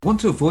Want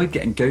to avoid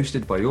getting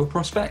ghosted by your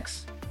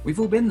prospects?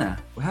 We've all been there.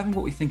 We're having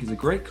what we think is a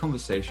great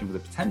conversation with a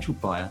potential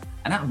buyer,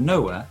 and out of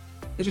nowhere,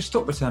 they just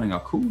stop returning our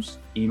calls,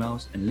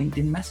 emails, and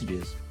LinkedIn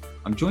messages.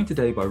 I'm joined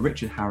today by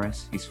Richard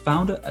Harris. He's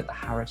founder at the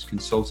Harris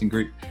Consulting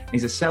Group, and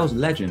he's a sales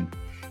legend.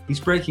 He's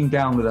breaking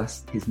down with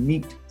us his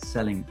neat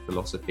selling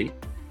philosophy.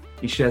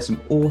 He shares some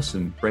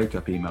awesome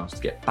breakup emails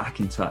to get back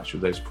in touch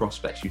with those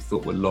prospects you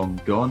thought were long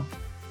gone.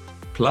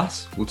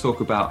 Plus, we'll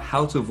talk about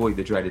how to avoid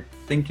the dreaded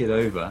think it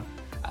over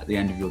at the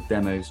end of your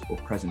demos or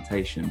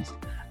presentations.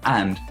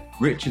 And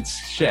Richard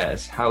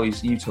shares how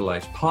he's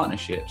utilized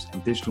partnerships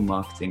and digital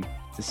marketing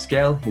to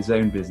scale his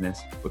own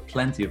business with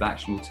plenty of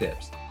actionable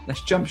tips.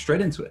 Let's jump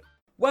straight into it.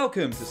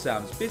 Welcome to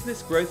Sam's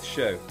Business Growth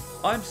Show.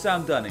 I'm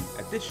Sam Dunning,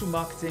 a digital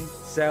marketing,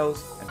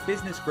 sales, and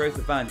business growth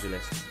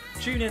evangelist.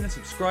 Tune in and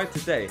subscribe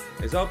today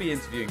as I'll be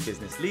interviewing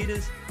business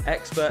leaders,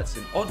 experts,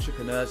 and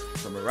entrepreneurs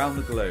from around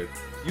the globe.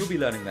 You'll be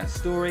learning their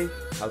story,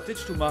 how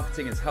digital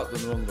marketing has helped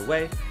them along the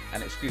way,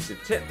 and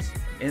exclusive tips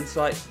and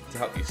insights to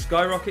help you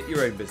skyrocket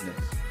your own business.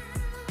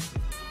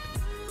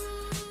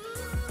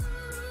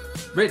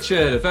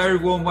 Richard, a very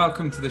warm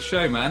welcome to the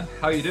show, man.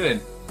 How are you doing?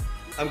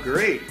 I'm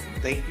great.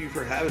 Thank you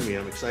for having me.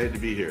 I'm excited to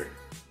be here.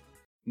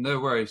 No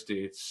worries,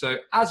 dude. So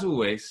as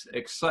always,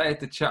 excited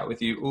to chat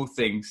with you all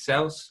things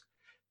sales,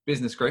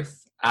 business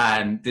growth,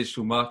 and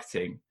digital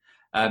marketing.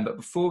 But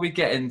before we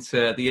get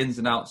into the ins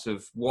and outs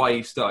of why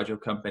you started your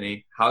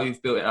company, how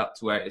you've built it up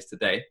to where it is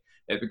today,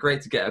 it'd be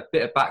great to get a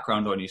bit of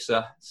background on you,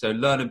 sir. So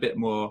learn a bit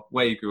more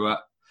where you grew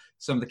up,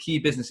 some of the key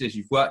businesses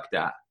you've worked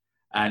at,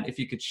 and if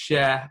you could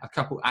share a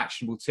couple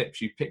actionable tips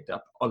you picked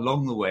up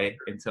along the way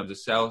in terms of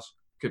sales,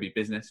 could be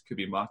business, could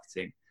be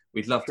marketing.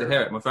 We'd love to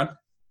hear it, my friend.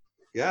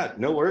 Yeah,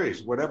 no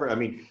worries. Whatever. I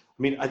mean,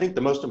 I think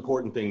the most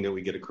important thing that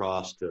we get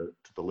across to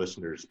the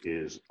listeners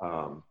is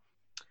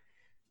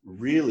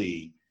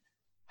really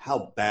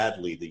how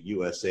badly the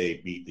USA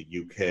beat the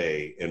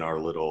UK in our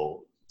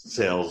little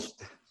sales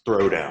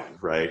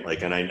throwdown, right?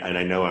 Like, and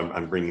I know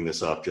I'm bringing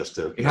this up just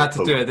to. You had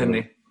to do it, didn't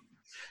you?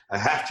 I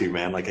have to,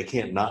 man. Like, I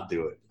can't not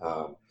do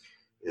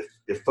it.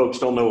 If folks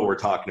don't know what we're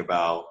talking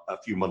about, a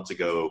few months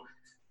ago,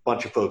 a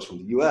bunch of folks from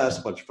the US,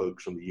 a bunch of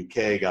folks from the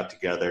UK got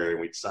together, and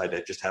we decided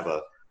to just have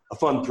a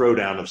fun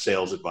throwdown of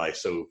sales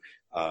advice. So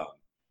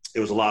it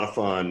was a lot of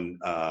fun.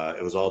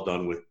 It was all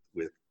done with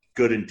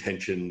good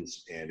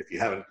intentions. And if you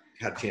haven't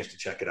had a chance to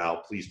check it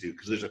out, please do,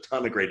 because there's a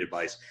ton of great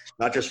advice,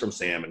 not just from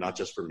Sam and not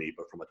just from me,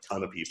 but from a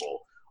ton of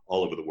people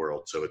all over the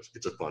world. So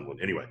it's a fun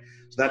one. Anyway,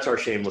 so that's our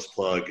shameless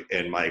plug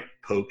and my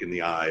poke in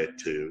the eye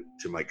to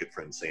my good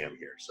friend Sam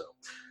here. So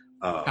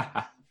all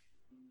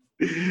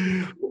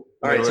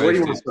right, so where do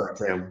you want to start,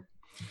 Sam?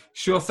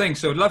 Sure thing.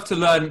 So I'd love to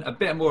learn a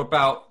bit more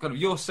about kind of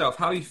yourself,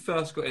 how you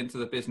first got into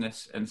the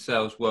business and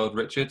sales world,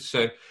 Richard.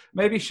 So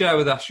maybe share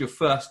with us your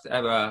first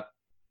ever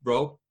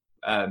role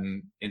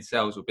in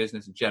sales or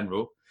business in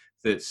general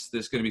that's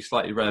going to be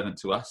slightly relevant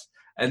to us.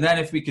 And then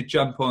if we could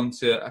jump on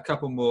to a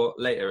couple more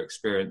later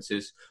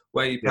experiences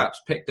where you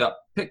perhaps picked up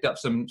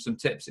some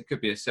tips. It could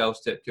be a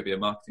sales tip, could be a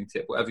marketing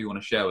tip, whatever you want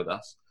to share with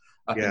us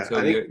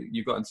until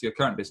you got into your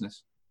current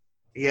business.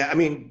 Yeah, I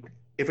mean,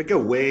 if I go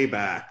way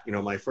back,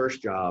 my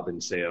first job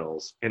in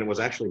sales, and it was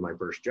actually my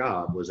first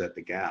job, was at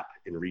the Gap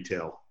in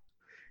retail.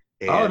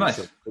 And nice.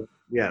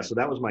 So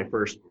that was my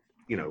first,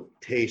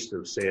 taste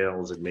of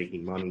sales and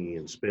making money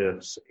and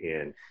spiffs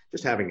and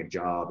just having a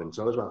job. And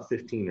so I was about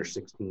 15 or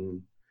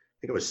 16. I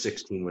think I was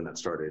 16 when that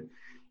started.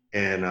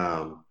 And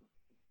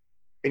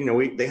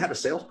they had a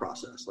sales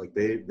process. Like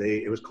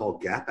it was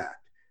called GAP Act.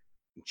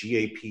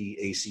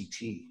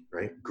 GAPACT,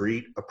 right?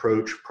 Greet,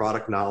 approach,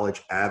 product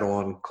knowledge, add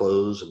on,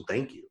 close, and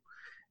thank you.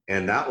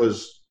 And that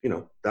was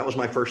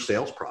my first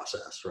sales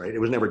process, right? It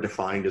was never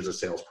defined as a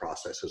sales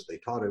process as they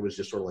taught it. It was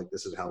just sort of like,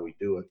 this is how we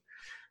do it.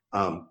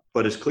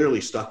 But it's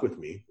clearly stuck with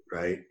me,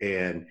 right?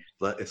 And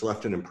it's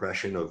left an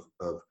impression of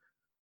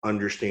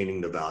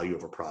understanding the value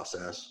of a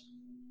process.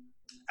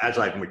 As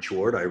I've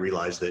matured, I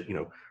realized that,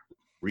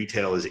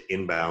 retail is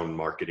inbound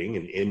marketing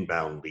and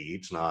inbound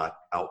leads, not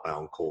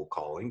outbound cold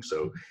calling.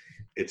 So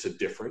it's a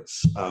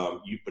difference.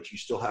 But you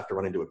still have to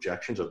run into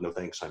objections of no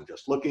thanks, I'm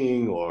just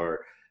looking,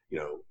 or,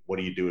 what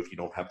do you do if you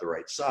don't have the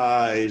right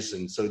size?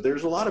 And so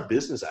there's a lot of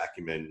business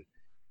acumen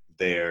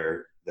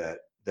there that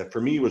for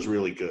me was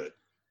really good.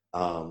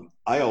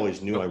 I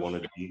always knew I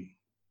wanted to be,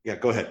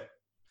 go ahead.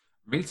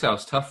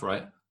 Retail's tough,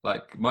 right?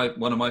 Like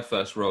one of my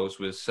first roles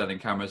was selling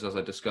cameras, as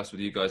I discussed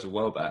with you guys a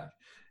while back.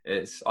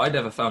 I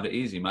never found it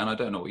easy, man. I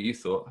don't know what you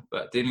thought,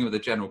 but dealing with the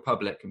general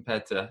public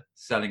compared to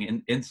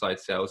selling inside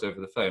sales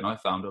over the phone, I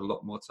found a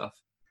lot more tough.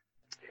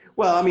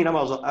 Well, I mean, I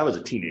was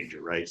a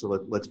teenager, right? So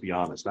let's be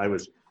honest. I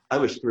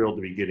was thrilled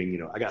to be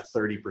getting, I got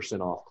 30%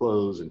 off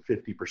clothes and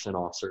 50%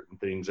 off certain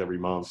things every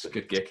month. It's a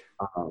good gig.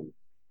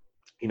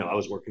 I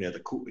was working at the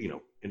cool,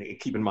 and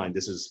keep in mind,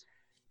 this is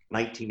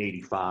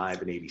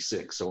 1985 and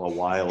 86. So a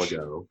while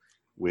ago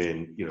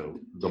when,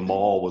 the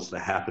mall was the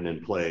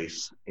happening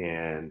place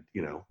and,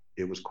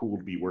 it was cool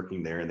to be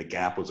working there, and the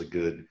Gap was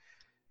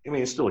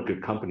it's still a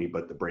good company,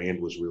 but the brand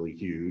was really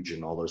huge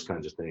and all those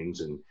kinds of things.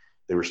 And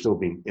they were still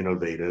being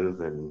innovative.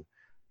 And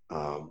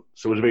So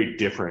it was very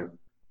different.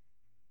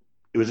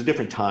 It was a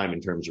different time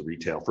in terms of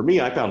retail. For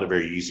me, I found it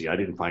very easy. I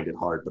didn't find it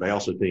hard, but I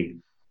also think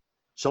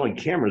selling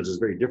cameras is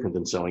very different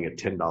than selling a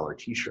 $10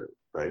 t-shirt,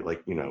 right?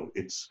 Like,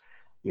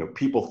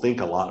 people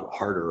think a lot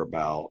harder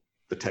about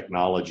the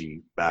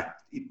technology back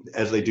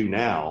as they do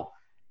now.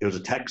 It was a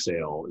tech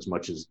sale as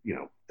much as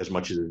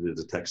it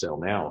is a tech sale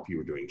now if you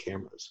were doing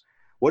cameras.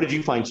 What did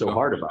you find so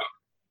hard about it?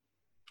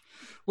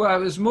 Well,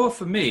 it was more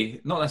for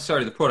me, not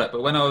necessarily the product,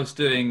 but when I was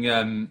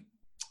doing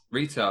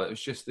retail, it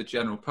was just the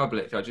general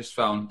public. I just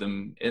found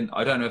them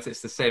I don't know if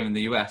it's the same in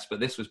the US, but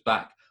this was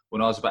back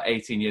when I was about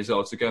 18 years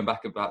old. So going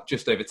back about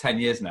just over 10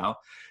 years now,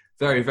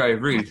 very, very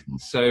rude.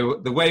 So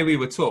the way we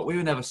were taught, we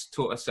were never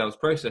taught a sales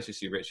process, you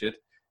see, Richard.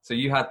 So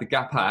you had the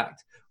Gap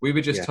Act. We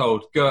were just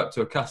told, go up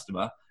to a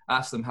customer,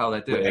 ask them how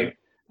they're doing,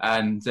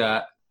 and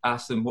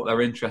ask them what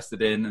they're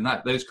interested in. And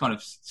those kind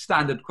of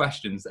standard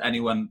questions that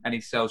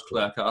any sales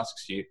clerk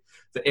asks you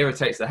that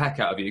irritates the heck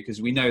out of you,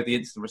 because we know the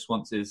instant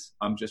response is,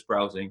 I'm just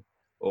browsing,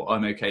 or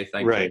I'm okay,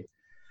 thank you.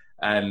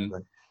 And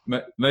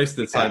most of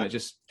the time, it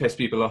just pissed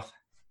people off.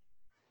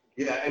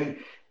 Yeah,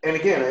 and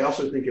again, I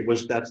also think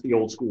that's the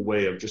old school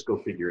way of just go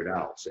figure it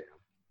out, Sam,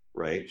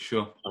 right?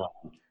 Sure.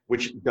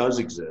 Which does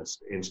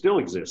exist and still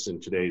exists in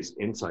today's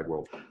inside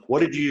world.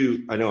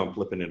 I know I'm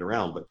flipping it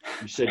around, but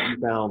you said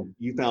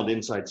you found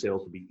inside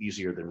sales to be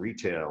easier than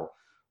retail.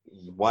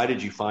 Why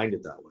did you find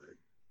it that way?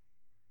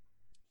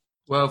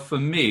 Well, for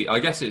me, I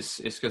guess it's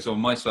because on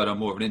my side, I'm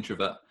more of an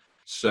introvert.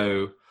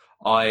 So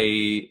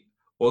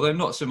although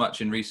not so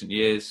much in recent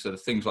years, so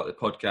things like the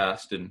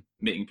podcast and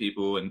meeting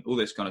people and all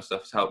this kind of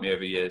stuff has helped me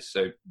over years.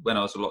 So when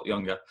I was a lot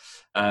younger,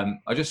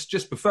 I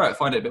just prefer it,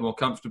 find it a bit more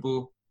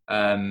comfortable.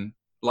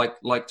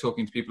 Like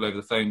talking to people over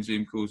the phone,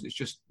 Zoom calls. It's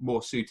just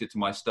more suited to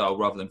my style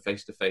rather than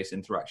face-to-face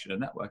interaction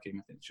and networking.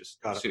 I think it's just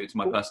suited to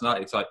my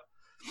personality type.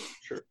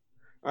 Sure.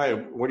 All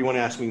right. What do you want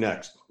to ask me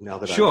next? Now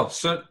that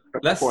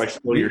Before I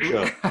steal your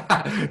show.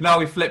 Now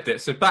we flipped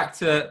it. So back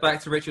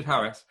to Richard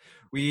Harris.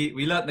 We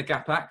learned the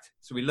Gap Act.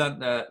 So we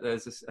learned that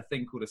there's a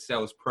thing called a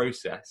sales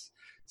process.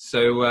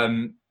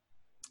 So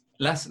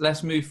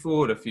let's move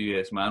forward a few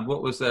years, man.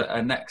 What was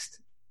a next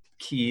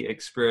key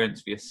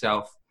experience for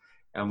yourself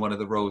and one of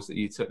the roles that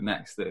you took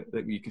next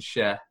that you could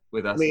share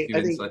with us?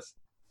 Insights?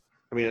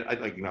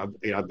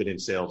 I've been in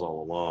sales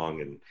all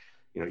along,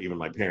 and even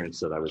my parents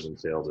said I was in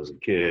sales as a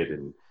kid,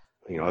 and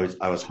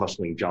I was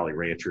hustling Jolly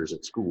Ranchers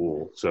at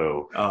school.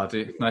 So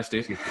dude, nice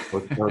dude.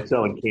 I was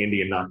selling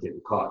candy and not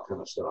getting caught, kind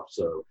of stuff.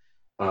 So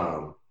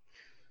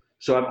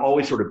I've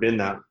always sort of been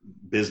that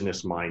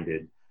business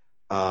minded.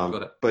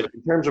 But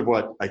in terms of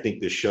what I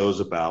think this show's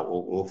about,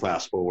 we'll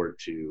fast forward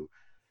to,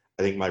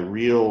 I think my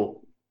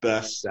real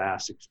best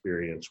SaaS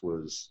experience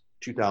was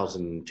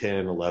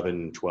 2010,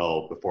 11,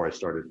 12, before I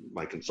started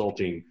my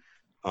consulting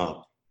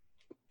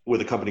with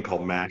a company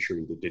called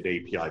Mashery that did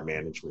API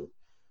management.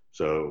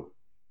 So,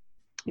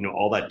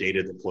 all that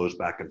data that flows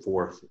back and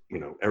forth,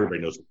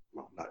 everybody knows,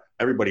 not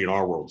everybody in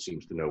our world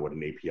seems to know what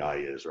an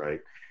API is,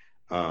 right?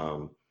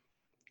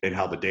 And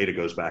how the data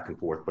goes back and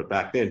forth. But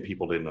back then,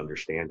 people didn't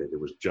understand it. It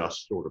was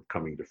just sort of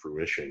coming to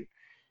fruition.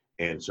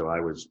 And so I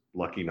was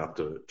lucky enough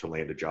to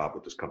land a job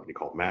with this company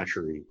called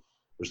Mashery.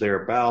 Was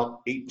there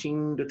about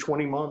 18 to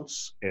 20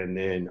 months. And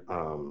then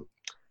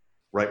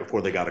right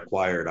before they got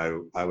acquired, I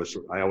always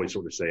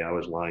sort of say I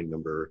was line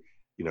number,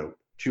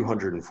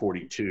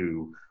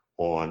 242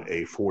 on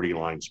a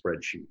 40-line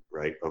spreadsheet,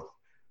 right, of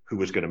who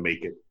was going to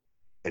make it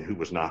and who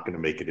was not going to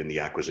make it in the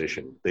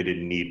acquisition. They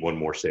didn't need one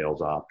more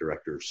sales op,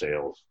 director of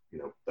sales,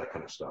 that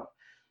kind of stuff,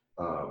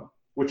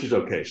 which is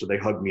okay. So they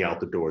hugged me out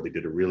the door. They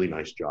did a really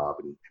nice job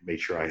and made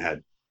sure I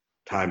had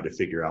time to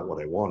figure out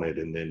what I wanted.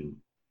 And then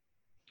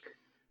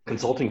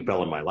consulting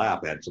fell in my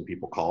lap. I had some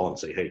people call and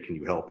say, hey, can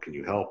you help? Can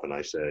you help? And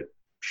I said,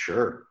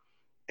 sure.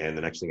 And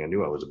the next thing I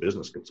knew, I was a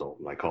business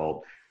consultant. I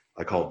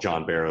called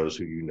John Barrows,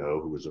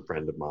 who was a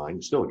friend of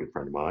mine, still a good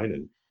friend of mine,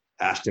 and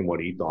asked him what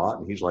he thought.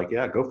 And he's like,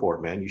 yeah, go for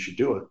it, man. You should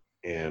do it.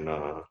 And,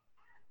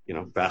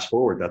 fast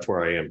forward, that's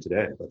where I am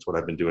today. That's what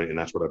I've been doing. And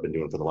that's what I've been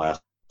doing for the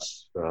last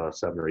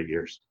 7 or 8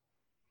 years.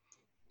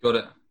 Got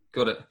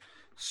it.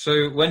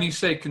 So when you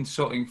say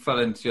consulting fell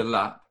into your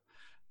lap,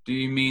 do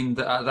you mean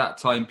that at that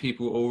time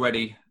people were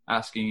already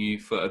asking you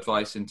for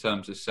advice in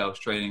terms of sales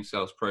training,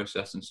 sales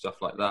process and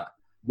stuff like that?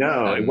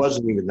 No, it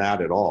wasn't even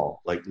that at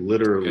all. Like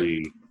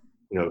literally,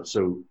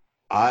 so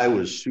I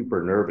was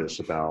super nervous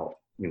about,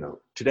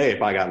 today,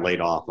 if I got laid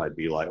off, I'd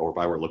be like, or if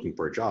I were looking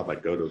for a job,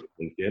 I'd go to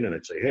LinkedIn and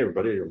I'd say, hey,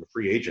 everybody, I'm a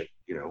free agent,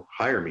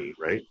 hire me.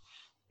 Right.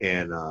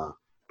 And,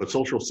 but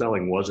social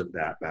selling wasn't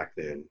that back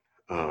then.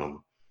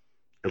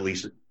 At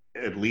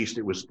least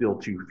it was still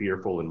too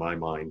fearful in my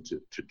mind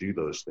to do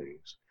those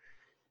things.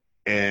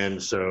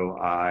 And so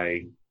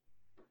I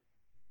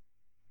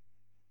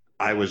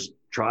was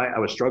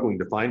struggling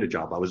to find a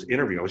job. I was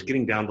interviewing. I was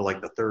getting down to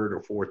like the third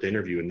or fourth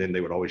interview, and then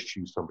they would always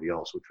choose somebody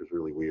else, which was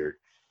really weird.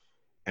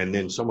 And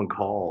then someone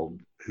called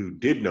who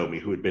did know me,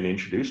 who had been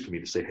introduced to me,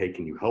 to say, hey,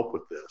 can you help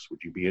with this? Would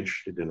you be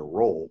interested in a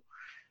role?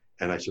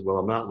 And I said, well,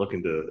 I'm not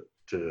looking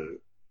to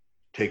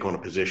take on a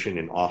position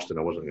in Austin.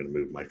 I wasn't going to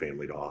move my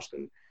family to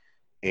Austin.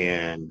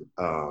 And,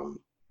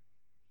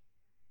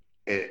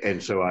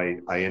 and so I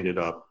ended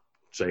up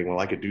saying, well,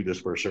 I could do this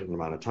for a certain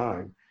amount of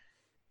time.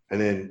 And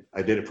then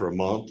I did it for a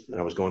month, and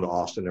I was going to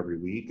Austin every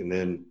week. And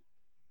then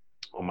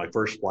on my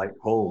first flight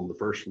home, the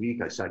first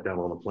week, I sat down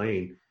on a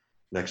plane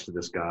next to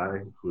this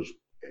guy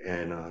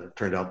and it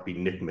turned out to be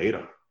Nick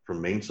Maida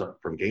from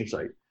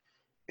Gainsight.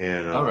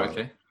 And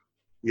okay.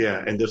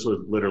 Yeah, and this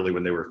was literally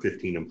when they were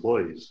 15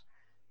 employees.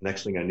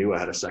 Next thing I knew, I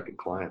had a second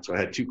client. So I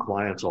had 2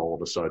 clients all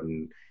of a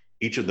sudden,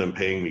 each of them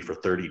paying me for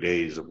 30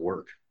 days of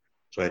work.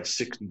 So I had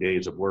 60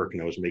 days of work,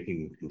 and I was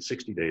making in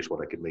 60 days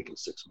what I could make in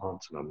 6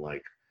 months. And I'm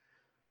like,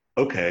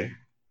 okay,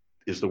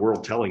 is the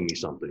world telling me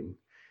something?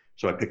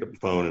 So I picked up the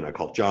phone and I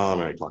called John,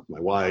 and I talked to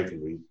my wife,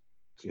 and we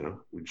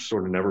just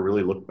sort of never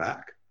really looked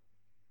back.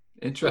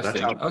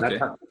 Interesting.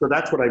 So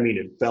that's what I mean.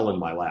 It fell in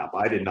my lap.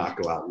 I did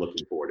not go out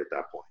looking for it at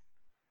that point.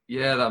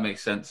 Yeah, that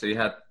makes sense. So you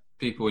had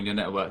people in your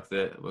network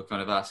that were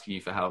kind of asking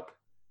you for help,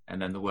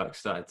 and then the work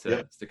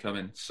started to come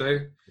in. So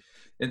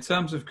in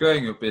terms of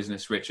growing your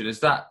business, Richard, is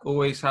that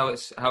always how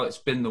it's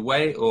been the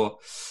way? Or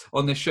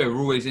on this show, we're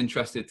always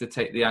interested to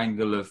take the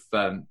angle of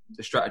the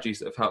strategies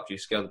that have helped you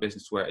scale the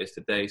business to where it is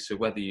today. So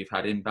whether you've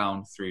had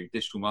inbound through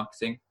digital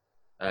marketing,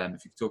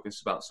 if you could talk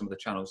us about some of the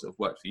channels that have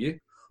worked for you,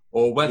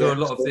 or whether a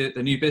lot of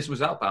the new business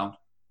was outbound.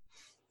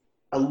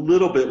 A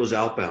little bit was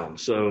outbound.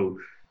 So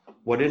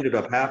what ended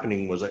up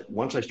happening was that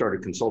once I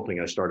started consulting,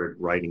 I started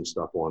writing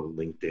stuff on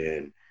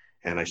LinkedIn,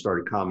 and I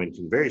started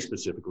commenting very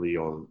specifically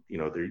on,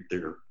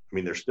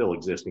 they're still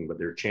existing, but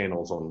there are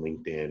channels on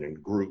LinkedIn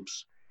and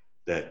groups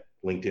that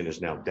LinkedIn is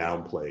now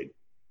downplayed.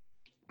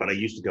 But I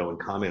used to go and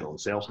comment on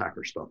Sales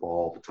Hacker stuff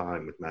all the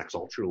time with Max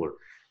Altschuler.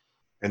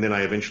 And then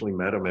I eventually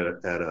met him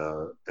at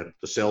the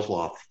Sales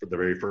Loft for the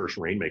very first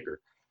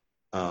Rainmaker.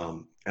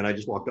 And I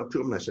just walked up to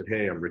him and I said,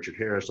 hey, I'm Richard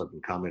Harris. I've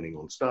been commenting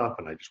on stuff,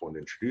 and I just wanted to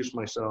introduce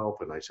myself.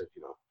 And I said,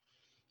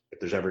 if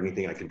there's ever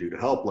anything I can do to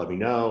help, let me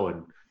know.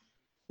 And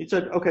he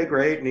said, okay,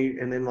 great.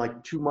 And then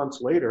like 2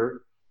 months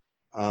later,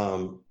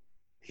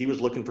 he was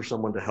looking for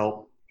someone to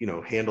help,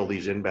 handle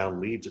these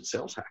inbound leads at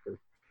Sales Hacker.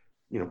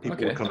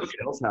 People would come to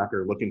Sales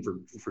Hacker looking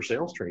for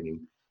sales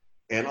training.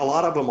 And a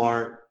lot of them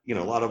aren't, a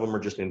lot of them are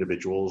just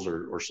individuals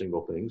or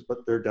single things,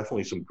 but there are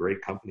definitely some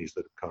great companies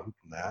that have come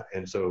from that.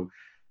 And so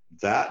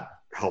that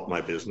helped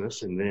my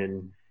business. And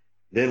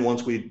then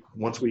once we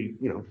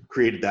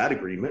created that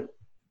agreement,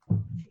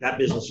 that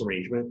business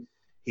arrangement,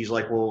 he's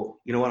like, well,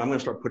 you know what, I'm going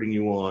to start putting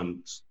you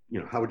on,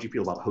 how would you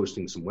feel about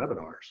hosting some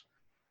webinars?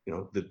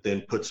 That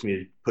then puts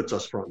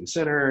us front and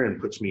center and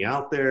puts me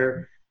out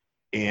there.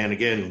 And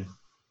again,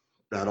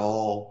 that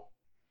all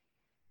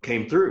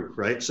came through,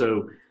 right?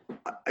 So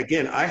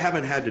again, I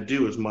haven't had to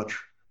do as much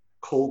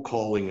cold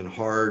calling and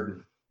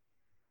hard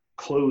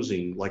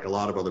closing like a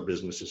lot of other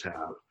businesses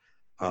have.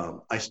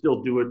 I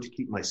still do it to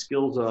keep my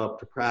skills up,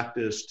 to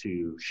practice,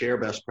 to share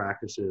best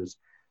practices,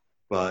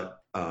 but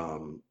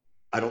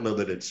I don't know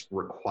that it's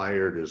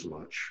required as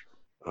much.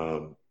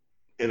 So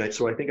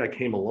I think I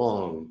came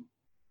along,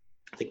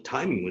 I think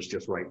timing was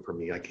just right for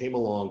me. I came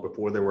along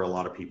before there were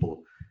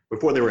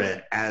before there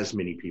were as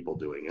many people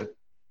doing it.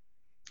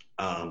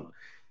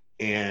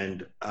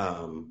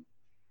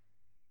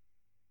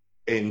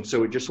 And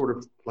so it just sort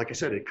of, like I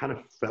said, it kind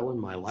of fell in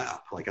my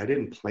lap. Like I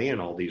didn't plan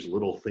all these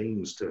little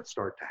things to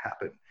start to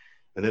happen.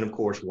 And then of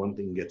course, one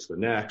thing gets the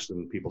next,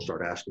 and people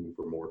start asking me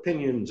for more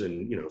opinions.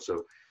 And,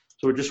 so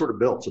it just sort of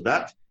built.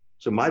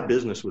 So my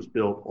business was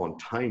built on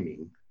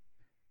timing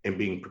and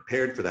being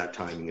prepared for that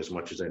timing as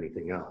much as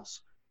anything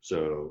else.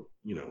 So,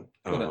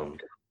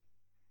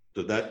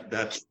 so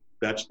that's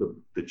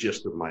the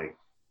gist of my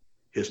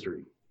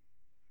history.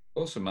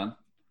 Awesome, man.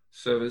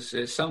 So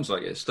it sounds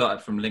like it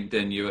started from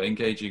LinkedIn. You were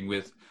engaging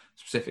with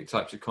specific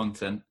types of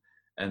content,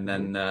 and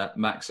then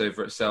Max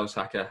over at Sales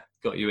Hacker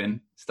got you in,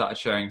 started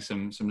sharing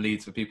some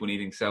leads for people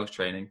needing sales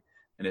training,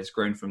 and it's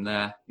grown from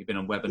there. You've been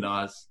on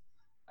webinars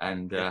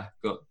and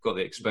got the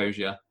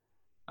exposure,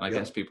 and I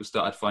guess people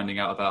started finding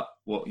out about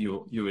what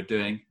you were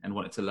doing and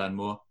wanted to learn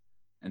more,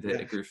 and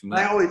it grew from there.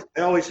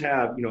 I always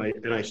have,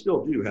 and I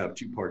still do have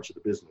 2 parts of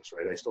the business,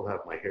 right? I still have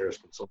my Harris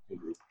Consulting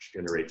Group, which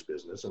generates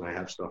business, and I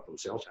have stuff from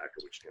Sales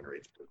Hacker, which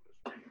generates business.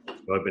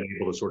 So I've been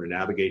able to sort of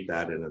navigate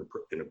that in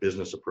a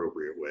business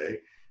appropriate way.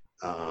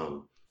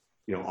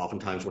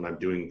 Oftentimes when I'm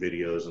doing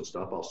videos and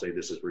stuff, I'll say,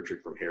 this is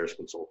Richard from Harris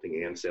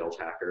Consulting and Sales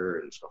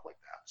Hacker and stuff like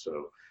that.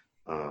 So,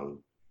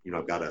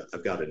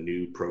 I've got a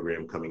new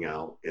program coming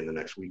out in the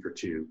next week or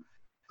two.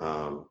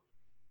 I'm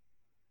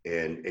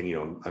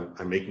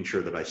making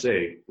sure that I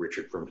say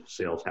Richard from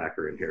Sales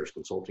Hacker and Harris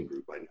Consulting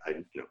Group.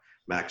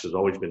 Max has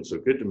always been so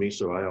good to me,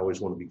 so I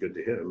always want to be good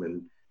to him.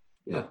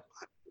 And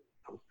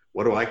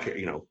what do I care?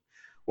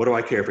 What do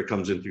I care if it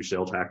comes in through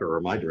Sales Hacker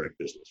or my direct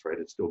business, right?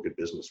 It's still good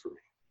business for me.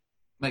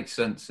 Makes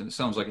sense, and it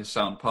sounds like a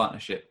sound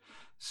partnership.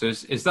 So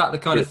is that the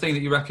kind of thing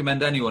that you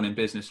recommend anyone in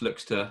business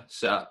looks to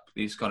set up,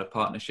 these kind of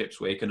partnerships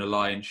where you can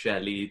align,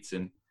 share leads,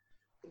 and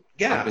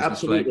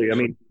absolutely. Flow?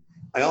 I mean,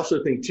 I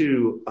also think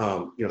too,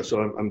 so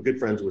I'm good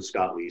friends with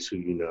Scott Leese,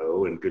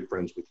 who and good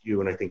friends with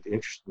you. And I think the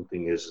interesting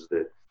thing is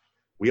that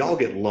we all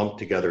get lumped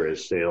together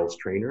as sales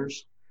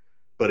trainers.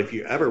 But if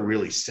you ever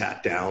really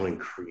sat down and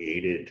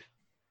created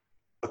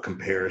a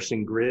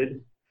comparison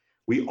grid,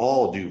 we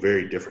all do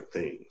very different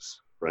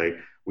things, right?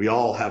 We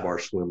all have our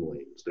swim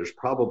lanes. There's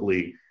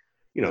probably,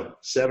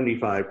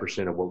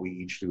 75% of what we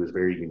each do is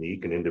very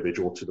unique and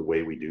individual to the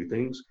way we do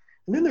things.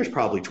 And then there's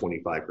probably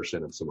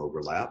 25% of some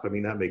overlap. I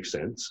mean, that makes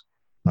sense.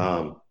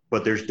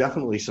 But there's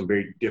definitely some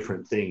very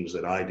different things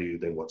that I do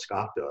than what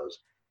Scott does.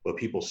 But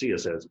people see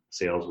us as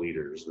sales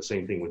leaders. The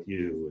same thing with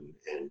you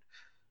and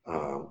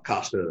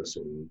Costas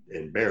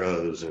and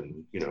Barrows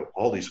and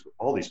all these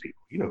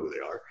people. You know who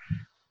they are.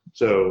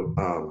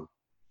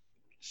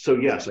 So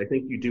yes, I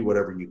think you do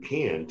whatever you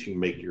can to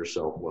make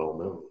yourself well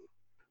known,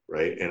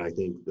 right? And I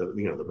think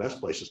the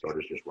best place to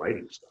start is just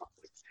writing stuff.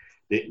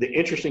 The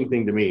interesting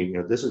thing to me,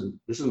 this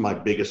is my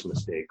biggest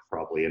mistake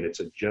probably, and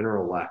it's a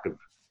general lack of.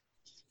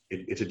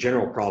 It's a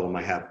general problem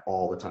I have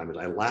all the time, is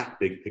I lack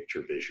big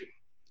picture vision.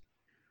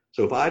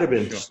 So if I'd have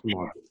been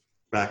smart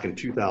back in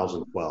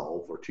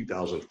 2012 or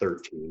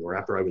 2013, or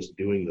after I was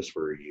doing this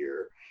for a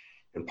year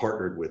and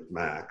partnered with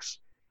Max,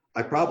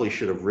 I probably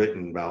should have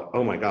written about,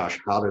 oh my gosh,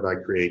 how did I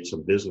create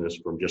some business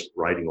from just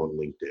writing on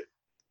LinkedIn,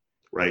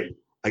 right?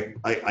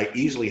 I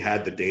easily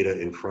had the data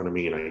in front of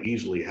me, and I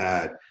easily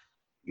had,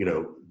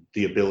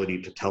 the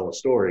ability to tell a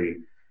story.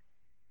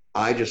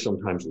 I just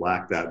sometimes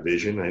lack that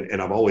vision.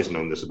 And I've always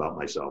known this about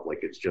myself. Like,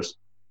 it's just,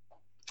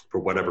 for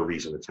whatever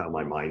reason, it's how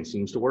my mind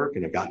seems to work,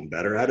 and I've gotten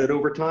better at it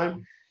over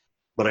time.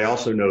 But I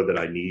also know that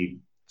I need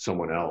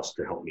someone else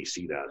to help me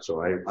see that.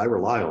 So I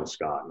rely on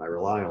Scott, and I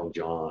rely on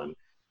John,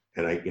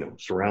 and I,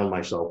 surround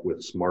myself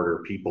with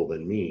smarter people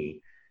than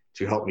me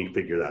to help me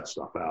figure that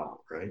stuff out.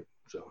 Right.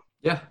 So.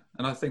 Yeah.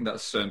 And I think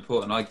that's so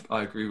important.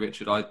 I agree,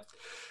 Richard. Like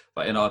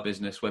in our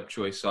business, Web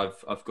Choice,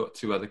 I've got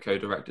 2 other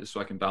co-directors, so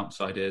I can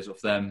bounce ideas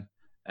off them.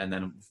 And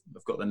then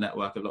I've got the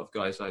network, a lot of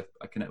guys I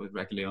connect with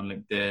regularly on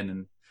LinkedIn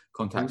and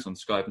contacts on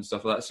Skype and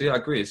stuff like that. So yeah, I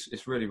agree.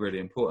 It's really, really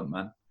important,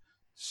 man.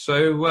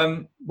 So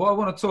what I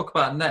want to talk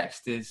about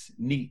next is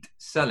neat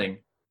selling.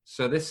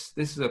 So this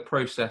is a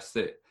process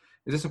is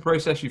this a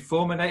process you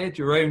formulated,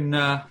 your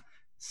own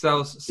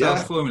sales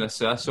formula,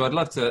 sir? So I'd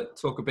love to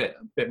talk a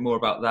bit more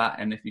about that.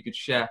 And if you could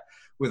share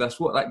with us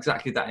what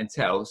exactly that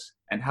entails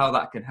and how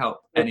that can help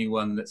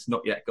anyone that's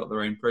not yet got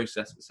their own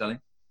process for selling.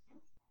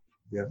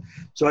 Yeah.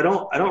 So I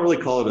don't really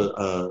call it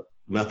a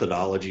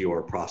methodology or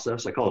a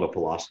process. I call it a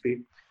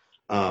philosophy,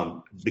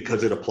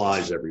 because it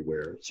applies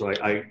everywhere. So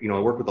I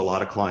work with a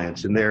lot of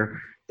clients, and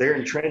they're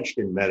entrenched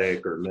in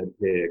Medic or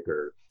MedPick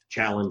or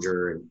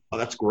Challenger, and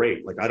that's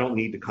great. Like, I don't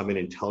need to come in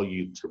and tell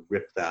you to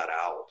rip that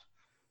out,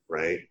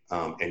 right?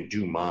 And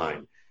do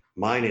mine.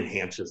 Mine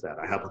enhances that.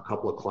 I have a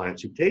couple of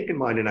clients who've taken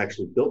mine and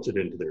actually built it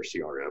into their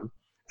CRM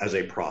as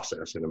a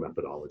process and a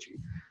methodology,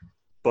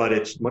 but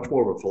it's much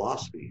more of a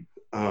philosophy.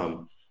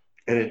 And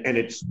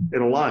it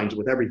aligns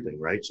with everything,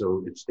 right?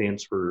 So it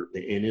stands for,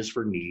 the N is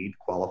for need,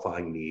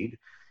 qualifying need.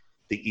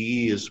 The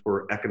E is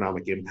for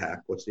economic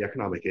impact. What's the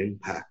economic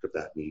impact of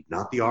that need?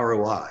 Not the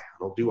ROI. I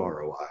don't do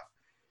ROI.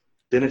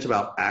 Then it's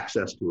about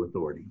access to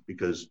authority,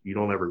 because you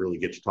don't ever really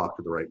get to talk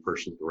to the right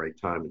person at the right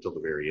time until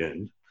the very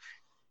end.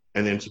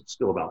 And then it's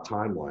still about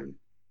timeline.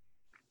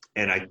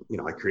 And I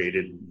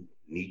created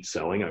neat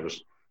selling. I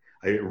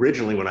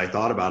originally, when I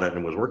thought about it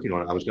and was working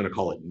on it, I was going to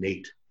call it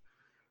Nate,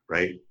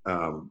 right?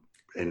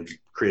 And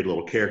create a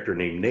little character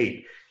named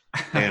Nate.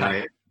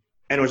 And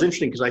it was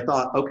interesting, because I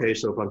thought, okay,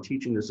 so if I'm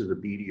teaching this as a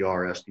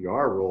BDR,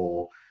 SDR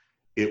role,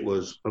 it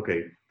was,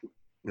 okay,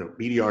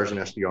 BDRs and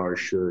SDRs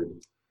should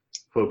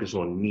focus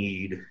on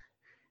need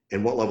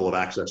and what level of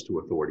access to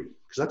authority,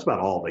 because that's about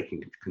all they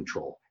can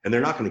control. And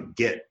they're not going to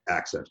get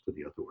access to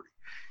the authority.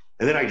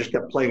 And then I just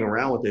kept playing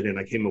around with it, and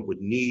I came up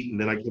with need, and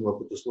then I came up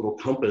with this little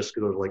compass,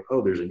 because I was like,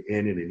 oh, there's an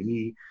N and an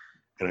E,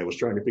 and I was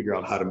trying to figure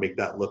out how to make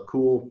that look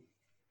cool.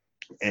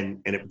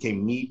 And it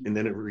became neat, and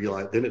then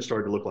it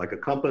started to look like a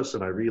compass,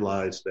 and I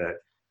realized that,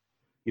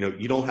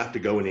 you don't have to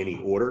go in any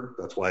order.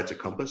 That's why it's a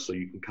compass. So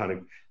you can kind of,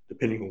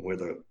 depending on where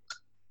the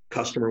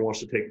customer wants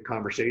to take the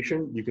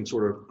conversation, you can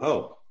sort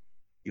of,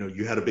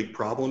 you had a big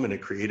problem and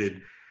it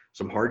created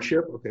some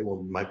hardship. Okay, well,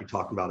 we might be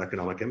talking about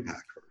economic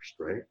impact first,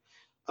 right?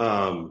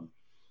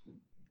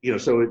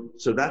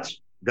 So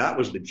that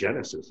was the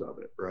genesis of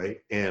it, right?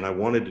 And I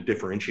wanted to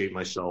differentiate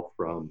myself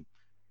from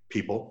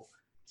people.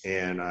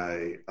 And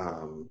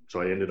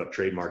so I ended up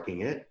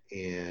trademarking it,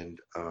 and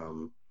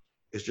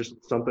it's just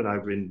something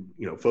I've been,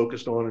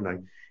 focused on.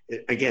 And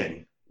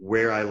again,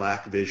 where I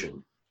lack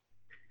vision,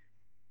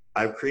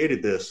 I've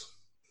created this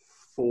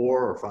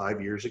 4 or 5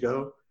 years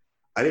ago.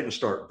 I didn't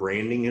start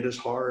branding it as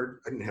hard.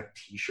 I didn't have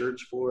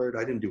t-shirts for it.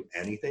 I didn't do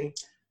anything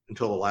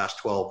until the last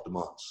 12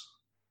 months.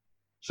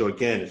 So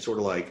again, it's sort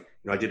of like,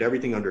 I did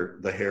everything under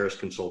the Harris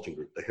Consulting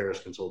Group.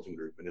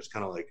 And it's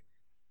kind of like,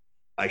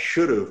 I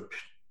should have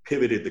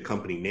pivoted the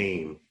company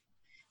name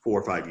 4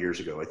 or 5 years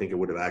ago. I think it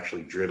would have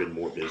actually driven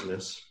more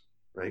business,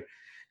 right?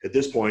 At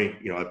this point,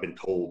 I've been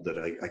told that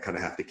I kind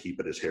of have to keep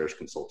it as Harris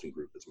Consulting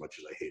Group, as much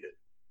as I hate it.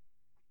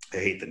 I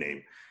hate the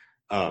name,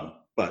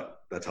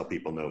 but that's how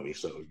people know me.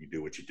 So you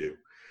do what you do.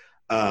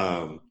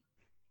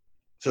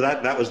 So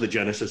that was the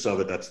genesis of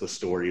it. That's the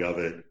story of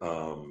it.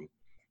 And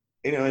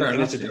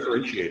it's a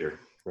differentiator,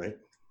 right?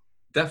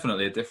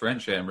 Definitely a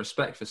differentiator, and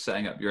respect for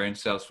setting up your own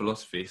sales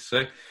philosophy.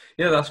 So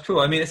yeah, that's cool.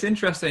 I mean, it's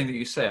interesting that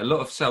you say a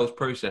lot of sales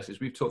processes,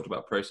 we've talked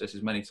about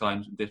processes many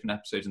times in different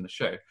episodes in the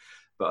show,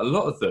 but a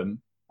lot of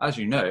them, as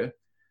you know,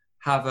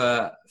 have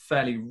a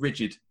fairly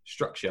rigid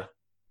structure.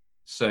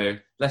 So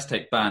let's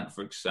take BANT,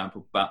 for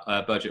example,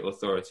 budget,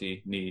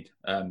 authority, need,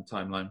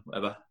 timeline,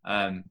 whatever.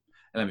 And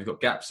then we've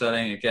got gap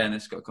selling. Again,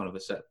 it's got kind of a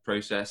set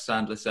process.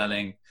 Sandler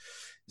selling,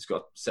 it's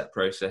got a set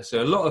process.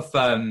 So a lot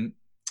of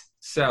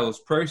sales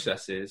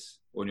processes,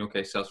 or in your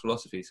case, sales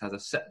philosophies, has a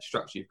set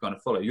structure you've kind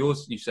of follow.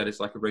 Yours, you said,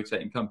 it's like a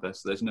rotating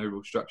compass. So there's no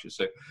real structure.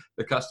 So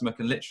the customer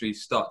can literally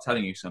start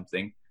telling you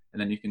something,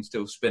 and then you can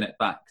still spin it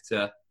back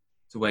to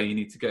where you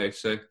need to go.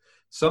 So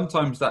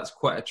sometimes that's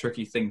quite a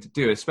tricky thing to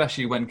do,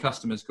 especially when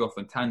customers go off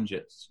on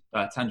tangents,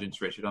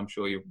 Richard. I'm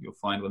sure you'll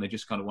find when they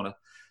just kind of want to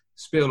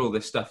spill all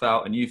this stuff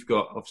out, and you've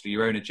got obviously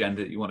your own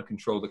agenda that you want to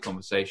control the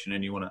conversation,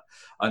 and you want to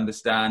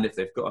understand if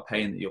they've got a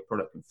pain that your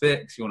product can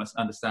fix. You want to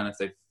understand if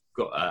they've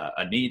got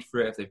a need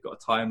for it, if they've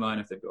got a timeline,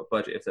 if they've got a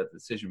budget, if they're the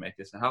decision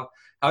maker. So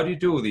how do you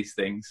do all these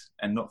things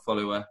and not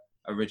follow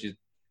a rigid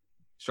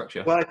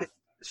structure? Well,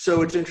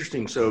 so it's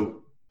interesting.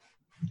 So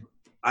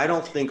I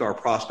don't think our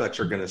prospects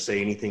are going to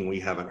say anything we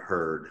haven't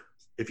heard.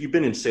 If you've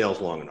been in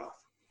sales long enough,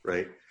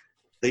 right,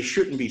 they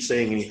shouldn't be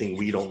saying anything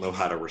we don't know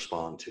how to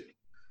respond to.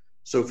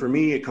 So for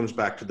me, it comes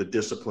back to the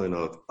discipline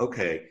of,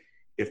 okay,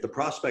 if the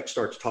prospect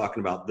starts talking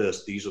about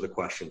this, these are the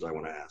questions I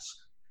want to ask.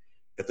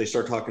 If they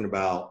start talking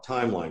about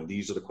timeline,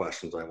 these are the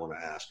questions I want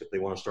to ask. If they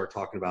want to start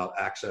talking about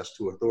access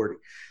to authority.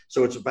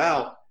 So it's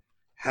about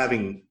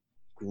having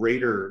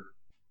greater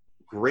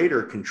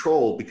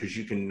control, because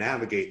you can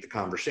navigate the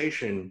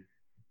conversation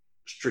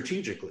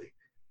strategically,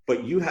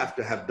 but you have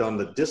to have done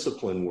the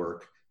discipline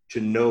work to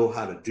know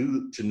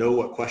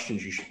what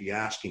questions you should be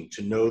asking,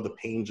 to know the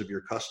pains of your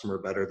customer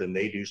better than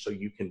they do, so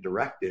you can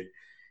direct it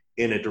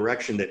in a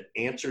direction that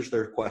answers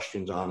their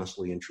questions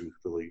honestly and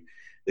truthfully,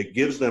 that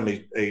gives them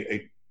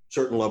a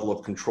certain level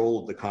of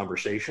control of the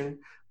conversation,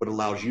 but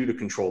allows you to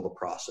control the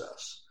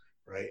process,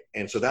 right?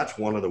 And so that's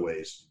one of the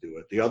ways to do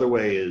it. The other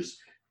way is,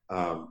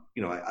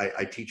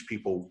 I teach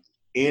people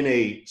in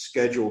a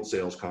scheduled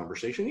sales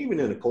conversation,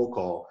 even in a cold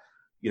call,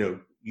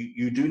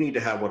 you do need to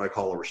have what I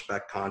call a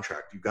respect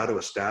contract. You've got to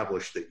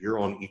establish that you're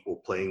on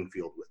equal playing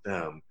field with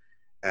them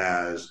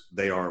as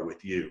they are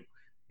with you.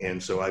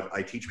 And so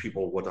I teach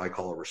people what I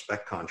call a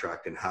respect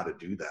contract and how to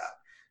do that,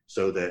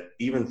 so that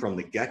even from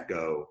the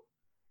get-go,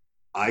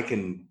 I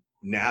can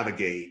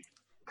navigate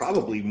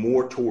probably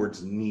more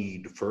towards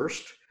need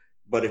first.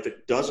 But if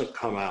it doesn't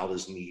come out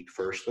as need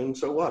first, then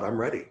so what? I'm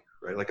ready,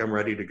 right? Like, I'm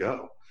ready to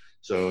go.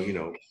 So,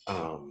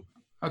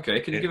 okay.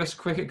 Can you give us a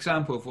quick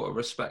example of what a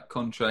respect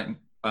contract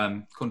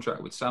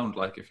would sound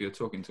like if you're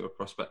talking to a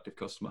prospective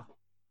customer?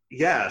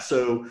 Yeah.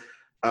 So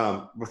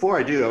before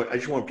I do, I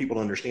just want people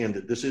to understand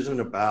that this is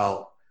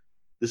about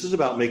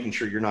making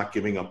sure you're not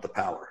giving up the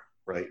power,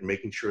 right? And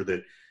making sure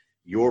that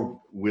you're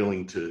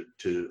willing to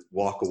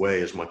walk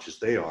away as much as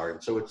they are.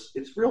 And so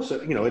it's real,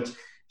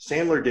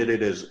 Sandler did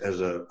it as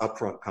a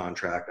upfront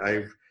contract.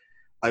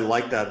 I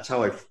like that. It's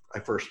how I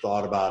first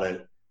thought about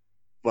it,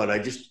 but I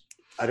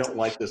don't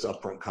like this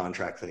upfront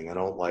contract thing. I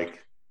don't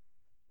like,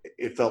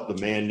 it felt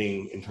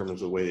demanding in terms of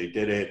the way they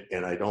did it.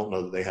 And I don't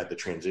know that they had the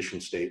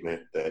transition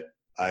statement that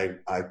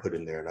I put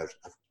in there, and I've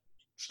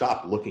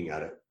stopped looking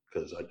at it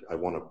because I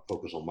want to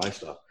focus on my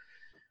stuff.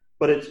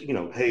 But it's,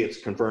 hey,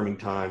 it's confirming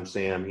time,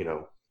 Sam,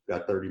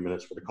 got 30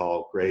 minutes for the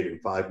call. Great. In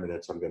 5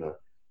 minutes, I'm going to,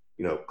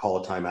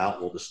 call a timeout.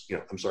 We'll just,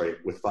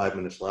 with 5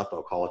 minutes left,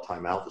 I'll call a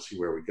timeout to see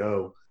where we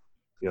go.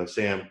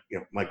 Sam,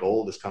 my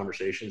goal of this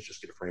conversation is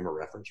just get a frame of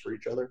reference for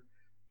each other.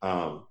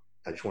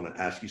 I just want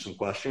to ask you some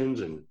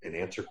questions and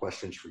answer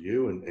questions for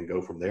you and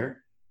go from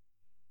there.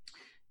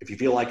 If you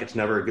feel like it's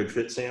never a good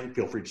fit, Sam,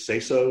 feel free to say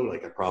so.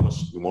 Like, I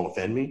promise you won't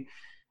offend me.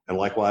 And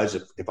likewise,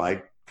 if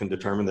I can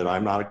determine that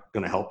I'm not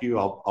going to help you,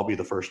 I'll be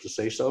the first to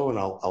say so. And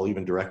I'll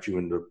even direct you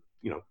into,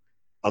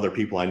 other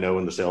people I know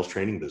in the sales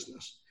training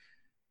business.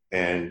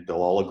 And they'll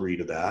all agree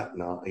to that.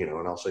 And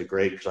I'll say,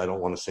 great, because I don't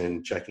want to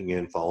send checking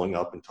in, following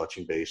up, and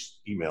touching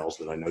base emails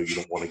that I know you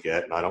don't want to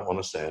get and I don't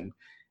want to send.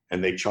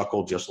 And they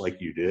chuckle just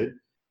like you did.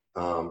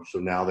 So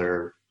now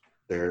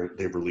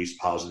they've released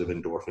positive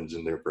endorphins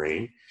in their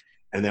brain.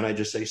 And then I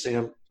just say,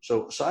 Sam,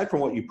 so aside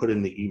from what you put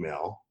in the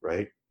email,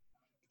 right,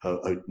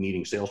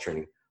 needing sales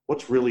training,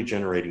 what's really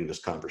generating this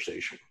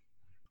conversation?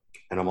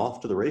 And I'm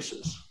off to the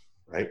races,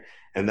 right?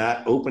 And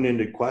that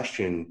open-ended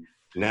question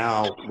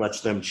now lets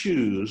them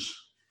choose,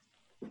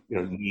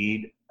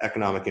 need,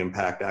 economic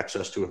impact,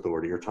 access to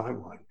authority, or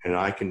timeline. And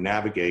I can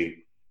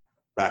navigate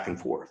back and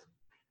forth.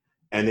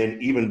 And then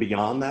even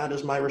beyond that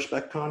is my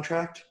respect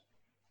contract.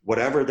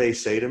 Whatever they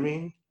say to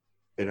me,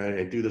 and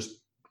I do this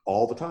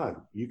all the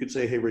time, you could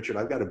say, hey, Richard,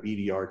 I've got a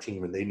BDR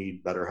team and they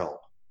need better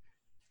help.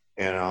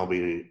 And I'll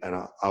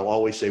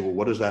always say, well,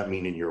 what does that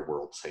mean in your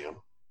world, Sam?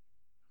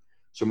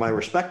 So my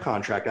respect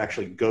contract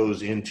actually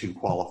goes into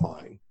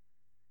qualifying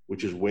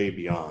which is way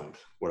beyond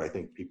what I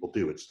think people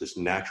do. It's this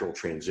natural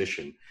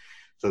transition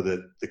so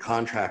that the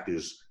contract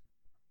is,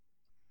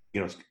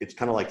 it's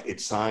kind of like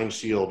it's signed,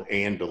 sealed,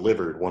 and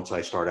delivered once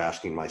I start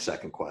asking my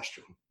second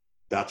question.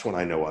 That's when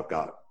I know I've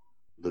got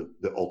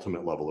the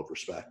ultimate level of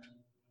respect.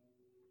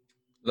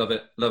 Love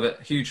it. Love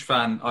it. Huge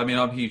fan. I mean,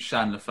 I'm a huge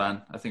Chandler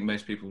fan. I think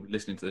most people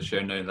listening to the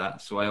show know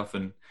that. So I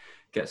often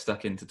get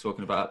stuck into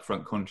talking about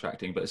upfront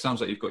contracting, but it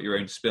sounds like you've got your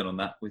own spin on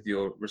that with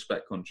your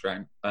respect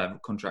contract, and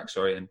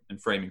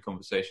framing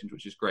conversations,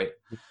 which is great.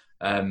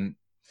 So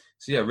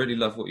yeah, really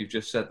love what you've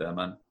just said there,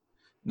 man.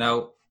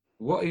 Now,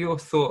 what are your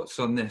thoughts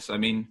on this? I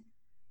mean,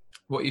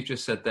 what you've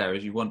just said there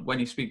is when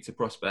you speak to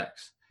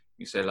prospects,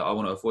 you say, like, I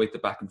want to avoid the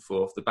back and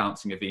forth, the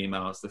bouncing of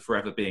emails, the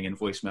forever being in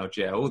voicemail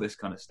jail, all this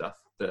kind of stuff.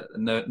 That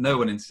no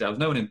one in sales,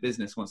 no one in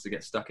business wants to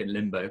get stuck in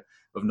limbo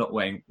of not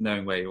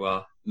knowing where you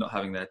are, not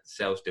having their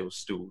sales deals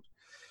stalled.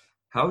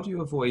 How do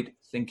you avoid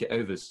think it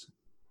overs?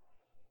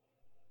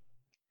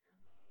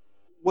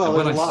 Well,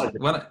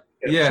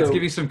 to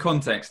give you some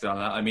context on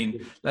that, I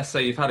mean, let's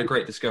say you've had a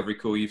great discovery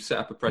call, you've set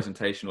up a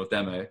presentation or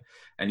demo,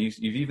 and you've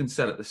even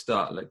said at the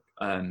start, like,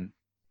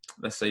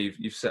 let's say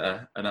you've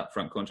set an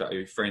upfront contract, or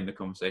you framed the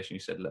conversation, you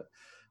said, look,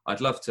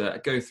 I'd love to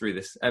go through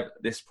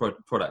this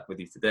product with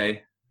you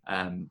today.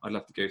 I'd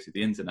love to go through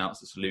the ins and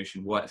outs, the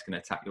solution, why it's going to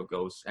attack your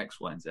goals, X,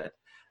 Y, and Z.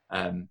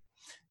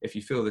 If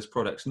you feel this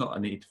product's not a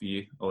need for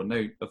you or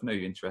of no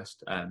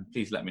interest,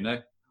 please let me know.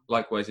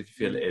 Likewise, if you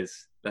feel it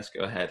is, let's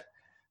go ahead.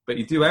 But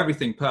you do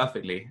everything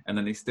perfectly, and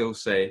then they still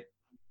say,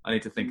 I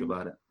need to think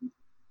about it.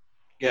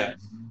 Yeah.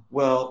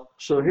 Well,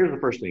 so here's the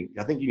first thing.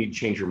 I think you need to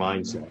change your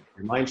mindset.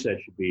 Your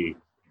mindset should be,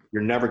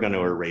 you're never going to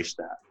erase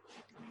that,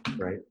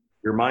 right?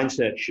 Your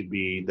mindset should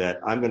be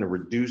that I'm going to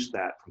reduce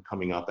that from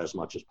coming up as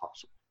much as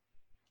possible,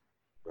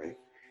 right?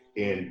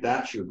 And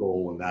that's your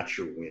goal, and that's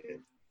your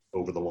win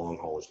over the long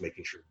haul, is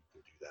making sure you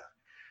can do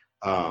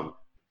that.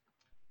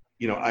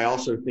 I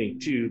also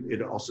think too,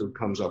 it also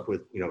comes up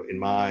with, in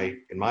my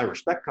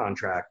respect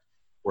contract,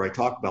 where I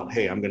talk about,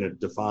 hey, I'm going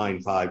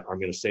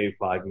to save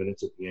 5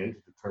 minutes at the end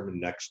to determine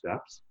next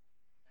steps,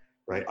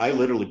 right? I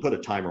literally put a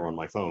timer on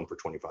my phone for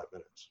 25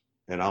 minutes,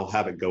 and I'll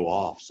have it go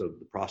off so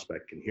the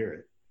prospect can hear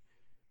it.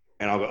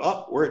 And I'll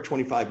go, we're at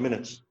 25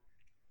 minutes.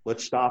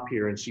 Let's stop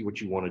here and see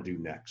what you want to do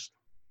next,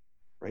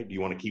 right? Do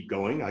you want to keep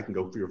going? I can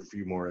go through a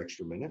few more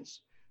extra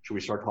minutes. Should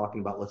we start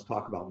let's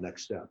talk about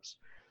next steps.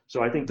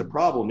 So I think the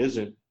problem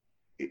isn't,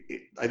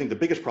 I think the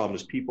biggest problem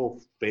is people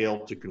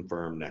fail to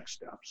confirm next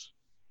steps.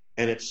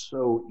 And it's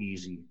so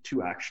easy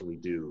to actually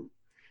do.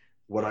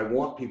 What I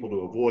want people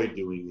to avoid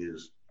doing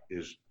is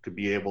to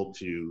be able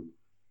to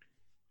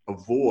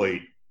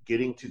avoid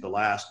getting to the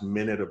last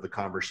minute of the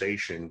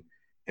conversation,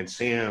 and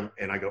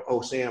I go,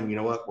 oh, Sam, you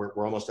know what?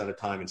 We're almost out of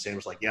time. And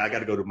Sam's like, yeah, I got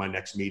to go to my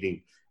next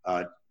meeting.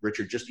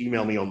 Richard, just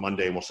email me on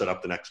Monday and we'll set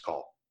up the next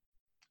call.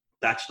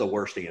 That's the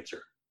worst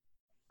answer,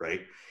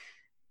 right?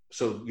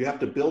 So you have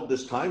to build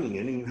this timing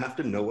in, and you have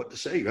to know what to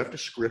say. You have to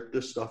script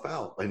this stuff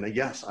out. And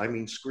yes, I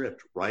mean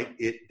script. Write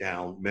it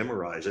down,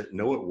 memorize it,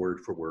 know it word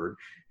for word,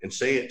 and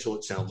say it till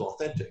it sounds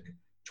authentic.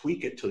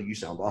 Tweak it till you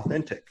sound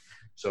authentic.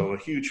 So I'm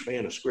a huge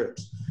fan of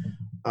scripts.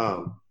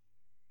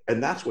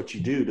 And that's what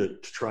you do to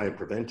try and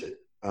prevent it.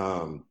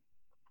 I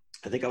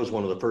think I was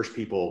one of the first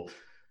people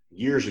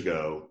years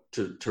ago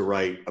to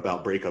write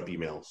about breakup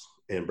emails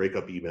and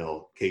breakup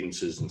email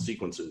cadences and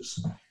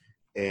sequences.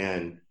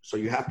 And so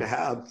you have to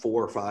have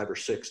 4 or 5 or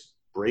 6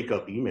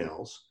 breakup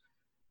emails,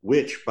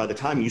 which by the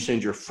time you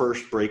send your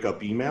first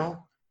breakup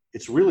email,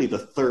 it's really the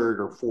 3rd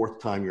or 4th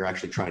time you're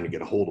actually trying to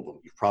get a hold of them.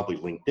 You've probably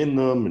linked in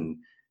them, and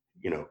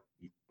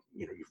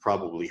you've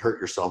probably hurt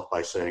yourself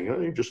by saying,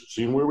 oh, you've just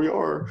seen where we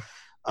are.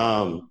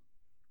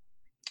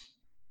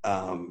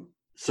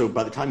 So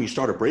by the time you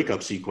start a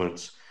breakup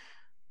sequence,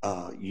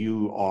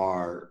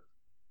 you're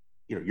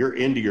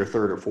into your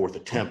 3rd or 4th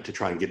attempt to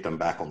try and get them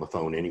back on the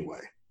phone anyway.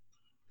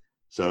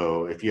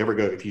 So if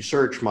you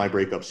search my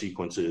breakup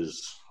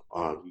sequences,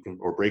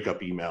 or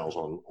breakup emails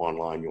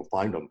online, you'll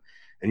find them,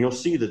 and you'll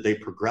see that they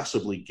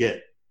progressively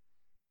get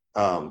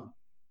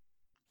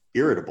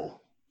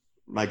irritable.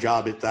 My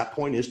job at that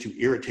point is to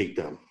irritate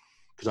them,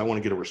 because I want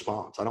to get a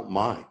response. I don't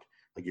mind.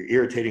 Like, you're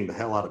irritating the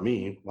hell out of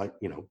me. Like,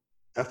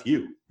 F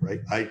you,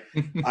 right?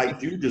 I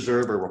do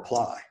deserve a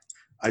reply.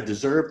 I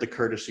deserve the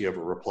courtesy of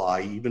a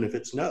reply, even if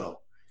it's no.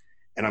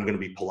 And I'm going to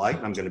be polite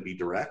and I'm going to be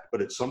direct.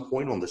 But at some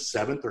point on the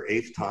 7th or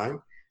 8th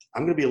time,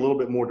 I'm going to be a little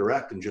bit more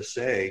direct and just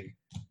say,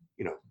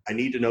 I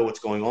need to know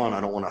what's going on.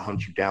 I don't want to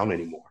hunt you down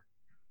anymore,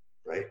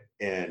 right?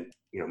 And,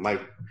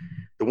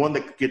 the one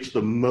that gets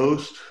the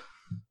most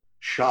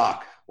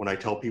shock when I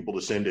tell people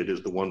to send it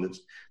is the one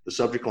that's, the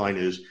subject line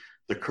is,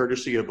 the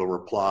courtesy of a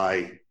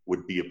reply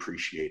would be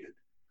appreciated.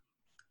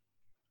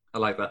 I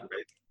like that.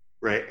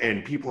 Right.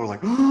 And people are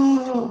like,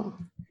 oh,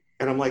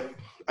 and I'm like,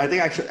 I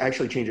think I should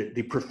actually change it.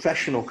 The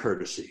professional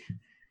courtesy.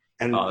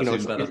 And, and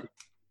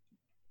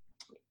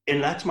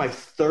that's my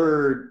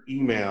 3rd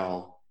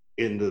email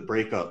in the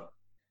breakup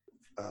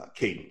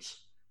cadence.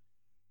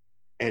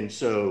 And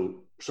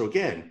so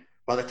again,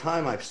 by the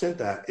time I've sent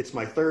that, it's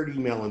my third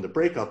email in the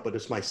breakup, but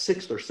it's my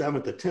sixth or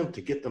seventh attempt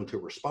to get them to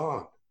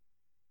respond.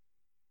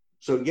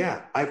 So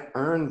yeah, I've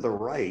earned the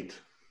right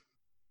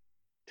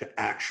to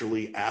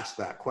actually ask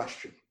that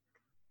question.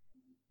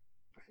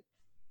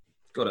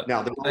 Got it.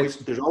 Now,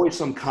 there's always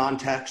some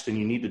context, and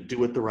you need to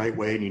do it the right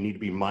way, and you need to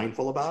be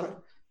mindful about it,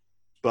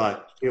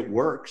 but it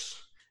works.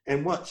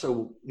 And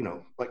so,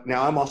 like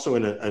now I'm also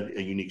in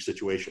a unique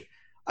situation.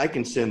 I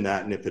can send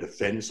that, and if it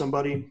offends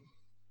somebody,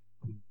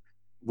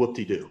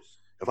 whoop-de-doo.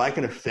 If I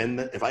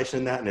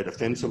send that and it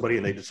offends somebody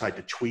and they decide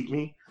to tweet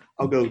me,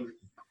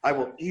 I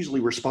will easily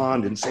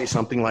respond and say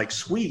something like,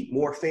 sweet,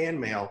 more fan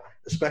mail,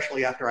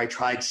 especially after I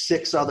tried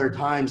 6 other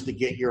times to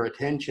get your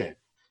attention,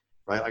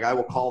 right? Like I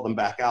will call them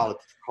back out if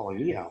they're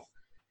calling me out.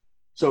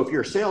 So if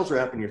you're a sales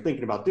rep and you're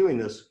thinking about doing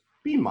this,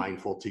 be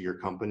mindful to your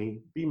company.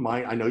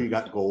 I know you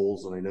got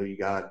goals, and I know you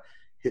got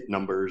hit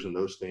numbers and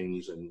those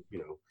things. And,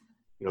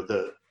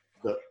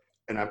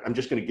 and I'm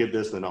just going to give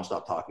this, and then I'll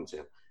stop talking,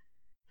 Sam.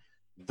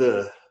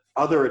 The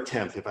other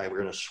attempt, if I were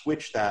going to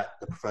switch the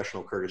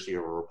professional courtesy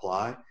of a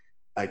reply,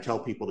 I tell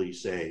people to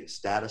say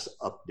status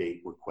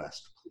update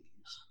request,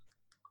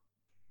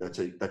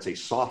 please. That's a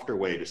softer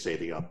way to say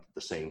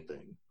the same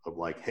thing of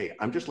like, hey,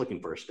 I'm just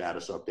looking for a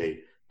status update.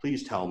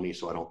 Please tell me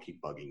so I don't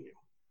keep bugging you.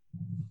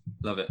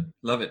 Love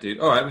it, dude.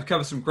 All right, we've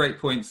covered some great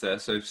points there.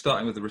 So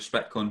starting with the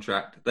respect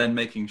contract, then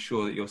making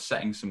sure that you're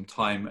setting some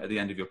time at the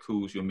end of your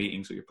calls, your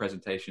meetings, or your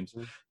presentations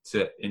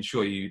to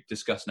ensure you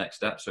discuss next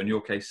steps. So in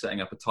your case,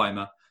 setting up a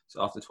timer.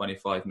 So after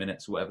 25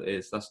 minutes or whatever it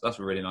is, that's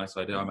a really nice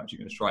idea. I'm actually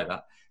going to try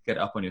that. Get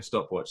it up on your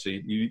stopwatch. So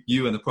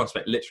you and the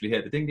prospect literally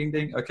hear the ding, ding,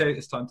 ding. Okay,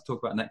 it's time to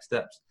talk about next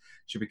steps.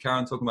 Should we carry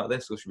on talking about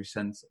this, or should we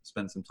spend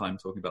some time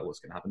talking about what's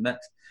going to happen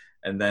next?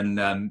 And then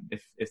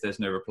if there's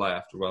no reply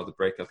after a while, the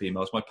breakup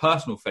emails. My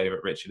personal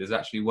favorite, Richard, is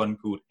actually one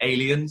called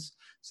Aliens.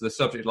 So the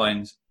subject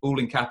line's all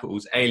in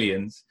capitals,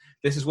 Aliens.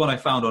 This is one I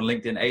found on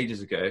LinkedIn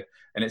ages ago.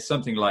 And it's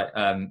something like,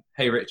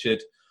 hey,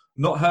 Richard,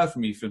 not heard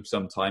from you for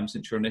some time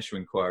since your initial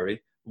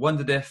inquiry.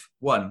 Wondered if,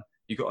 1,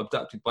 you got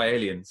abducted by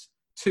aliens,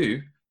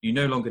 2, you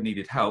no longer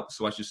needed help,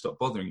 so I should stop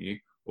bothering you,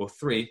 or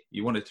 3,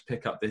 you wanted to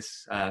pick up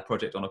this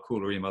project on a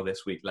call or email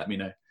this week, let me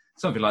know.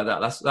 Something like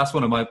that. That's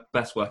one of my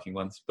best working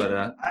ones,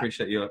 but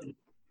appreciate you.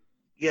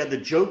 Yeah, the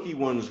jokey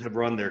ones have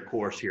run their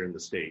course here in the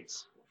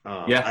States.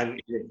 Now,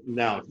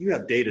 if you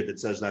have data that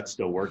says that's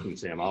still working,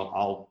 Sam,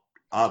 I'll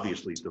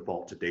obviously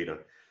default to data.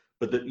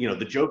 But the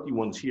jokey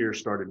ones here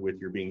started with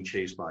you're being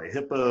chased by a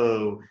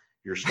hippo,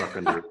 you're stuck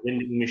under a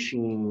vending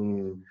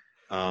machine.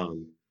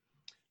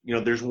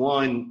 There's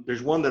one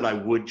that I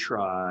would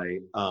try.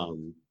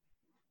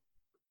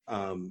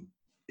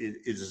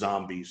 Is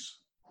zombies,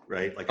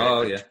 right? Like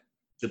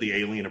to the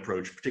alien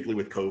approach, particularly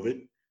with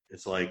COVID.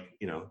 It's like,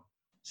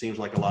 seems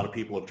like a lot of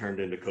people have turned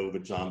into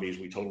COVID zombies.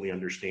 We totally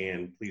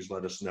understand. Please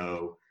let us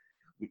know.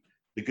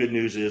 The good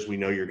news is we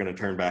know you're going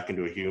to turn back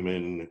into a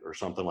human or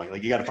something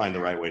like you got to find the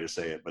right way to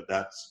say it, but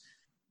that's,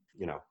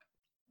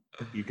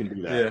 you can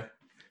do that. Yeah.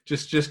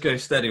 Just go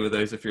steady with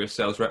those if you're a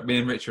sales rep. Me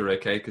and Rich are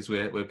okay because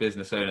we're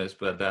business owners,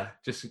 but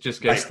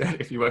just go steady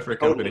if you work for a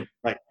company.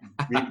 Right.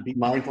 Be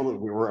mindful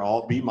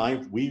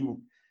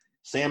that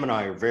Sam and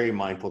I are very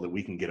mindful that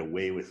we can get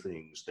away with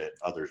things that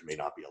others may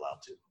not be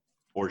allowed to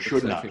or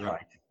should not try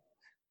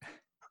to.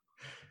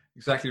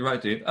 Exactly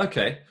right, dude.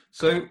 Okay.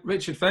 So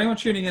Richard, for anyone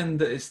tuning in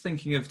that is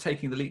thinking of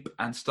taking the leap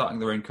and starting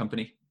their own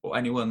company, or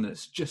anyone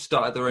that's just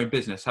started their own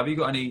business, have you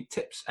got any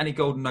tips, any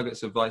golden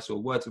nuggets of advice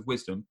or words of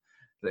wisdom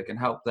that can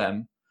help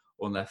them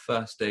on their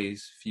first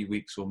days, few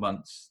weeks or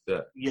months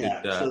that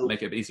could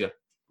make it easier?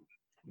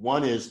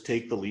 1 is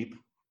take the leap.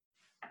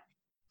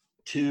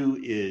 2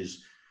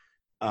 is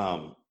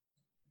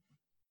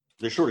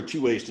there's sort of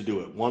 2 ways to do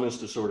it. 1 is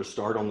to sort of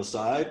start on the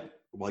side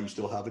while you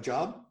still have a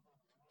job.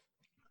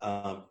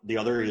 The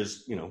other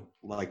is,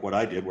 like what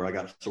I did, where I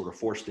got sort of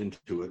forced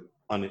into it,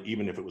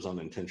 even if it was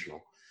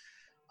unintentional.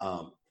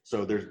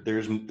 So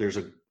there's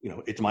a,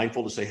 it's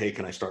mindful to say, hey,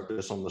 can I start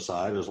this on the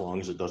side as long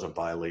as it doesn't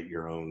violate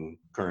your own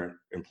current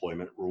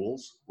employment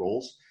roles.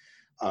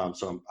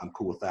 So I'm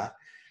cool with that.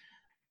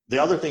 The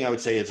other thing I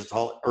would say is it's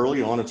all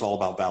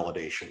about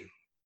validation.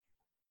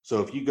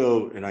 So if you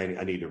go, and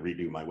I need to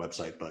redo my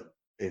website, but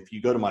if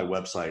you go to my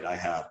website, I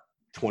have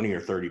 20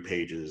 or 30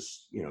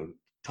 pages,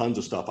 tons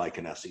of stuff I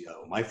can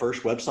SEO. My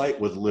first website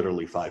was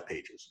literally 5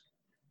 pages.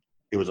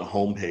 It was a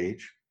home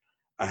page.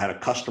 I had a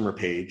customer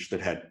page that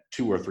had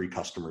 2 or 3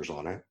 customers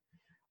on it.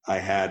 I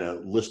had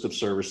a list of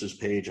services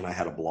page, and I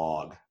had a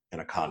blog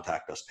and a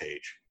contact us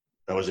page.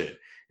 That was it.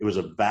 It was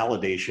a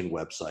validation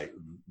website.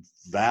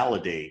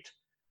 Validate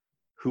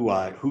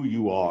who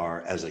you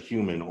are as a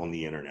human on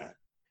the internet.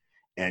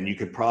 And you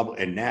could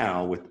and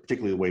now with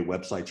particularly the way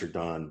websites are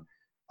done,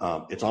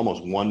 it's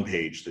almost 1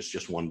 page that's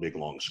just one big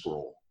long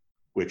scroll,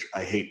 which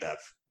I hate that,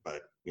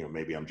 but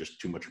maybe I'm just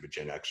too much of a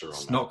Gen Xer on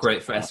that. It's not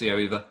great for SEO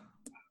either.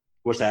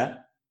 What's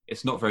that?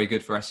 it's not very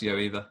good for SEO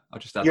either. I'll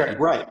just add Yeah, that.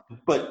 right.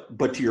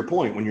 But to your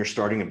point, when you're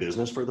starting a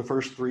business for the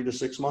first 3 to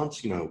 6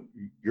 months,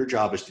 your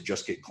job is to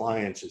just get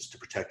clients, is to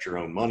protect your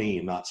own money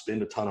and not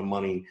spend a ton of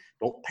money.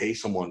 Don't pay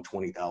someone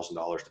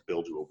 $20,000 to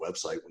build you a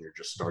website when you're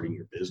just starting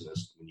your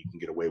business, when you can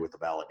get away with a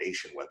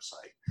validation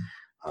website.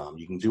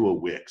 You can do a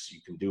Wix,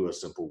 you can do a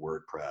simple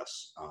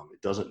WordPress.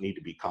 It doesn't need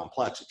to be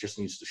complex. It just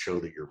needs to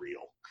show that you're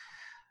real.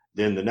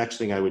 Then the next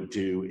thing I would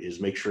do is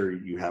make sure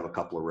you have a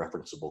couple of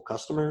referenceable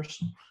customers.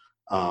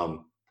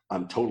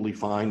 I'm totally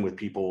fine with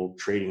people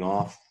trading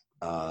off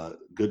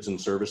goods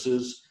and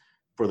services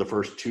for the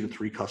first 2 to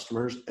 3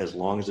 customers, as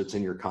long as it's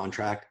in your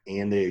contract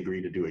and they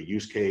agree to do a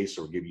use case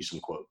or give you some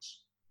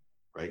quotes,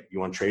 right? You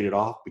want to trade it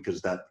off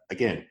because that,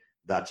 again,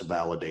 that's a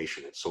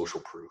validation. It's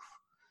social proof.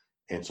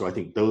 And so I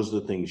think those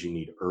are the things you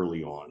need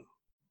early on.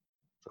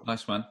 So.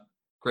 Nice, man.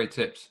 Great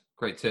tips.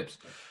 Great tips.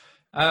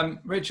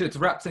 Richard, to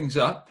wrap things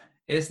up,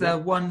 is there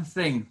one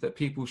thing that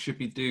people should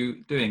be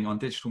doing on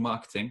digital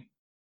marketing,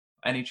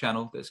 any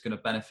channel, that's going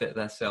to benefit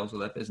their sales or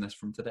their business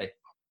from today?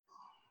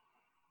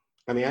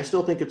 I mean, I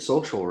still think it's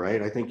social,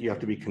 right? I think you have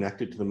to be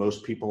connected to the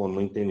most people on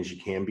LinkedIn as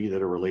you can be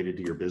that are related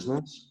to your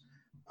business.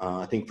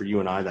 I think for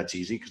you and I, that's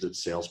easy because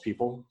it's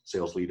salespeople,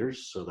 sales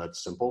leaders. So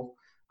that's simple.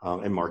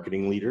 And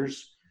marketing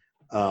leaders.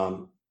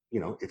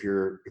 If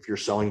you're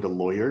selling to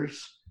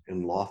lawyers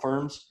and law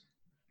firms,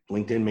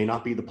 LinkedIn may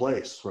not be the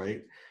place,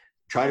 right?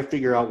 Try to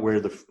figure out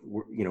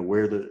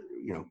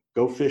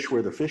go fish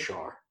where the fish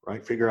are,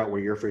 right? Figure out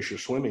where your fish are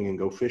swimming and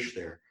go fish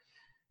there,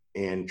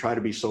 and try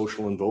to be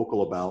social and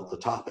vocal about the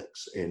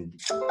topics. And,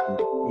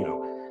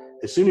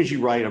 as soon as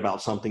you write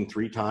about something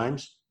 3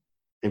 times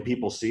and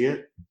people see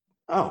it,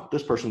 oh,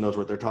 this person knows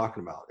what they're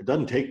talking about. It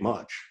doesn't take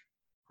much,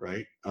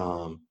 right?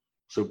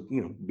 So,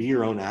 be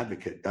your own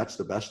advocate. That's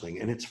the best thing.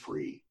 And it's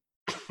free.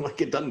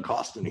 Like, it doesn't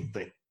cost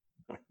anything.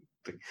 I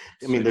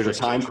mean, there's a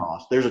time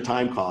cost. There's a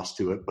time cost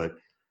to it, but,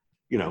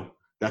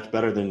 that's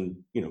better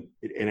than, and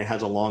it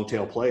has a long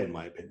tail play, in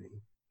my opinion.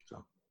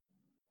 So.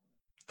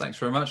 Thanks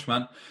very much,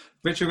 man.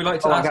 Richard, we'd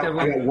like to ask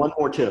everyone. I got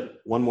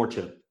one more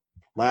tip.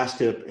 Last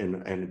tip,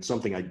 and it's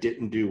something I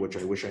didn't do, which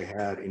I wish I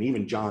had. And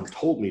even John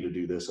told me to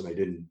do this, and I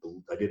didn't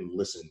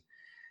listen.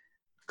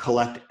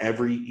 Collect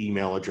every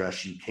email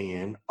address you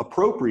can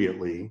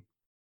appropriately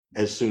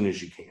as soon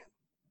as you can,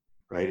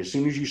 right? As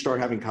soon as you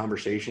start having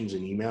conversations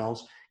and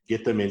emails,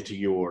 get them into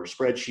your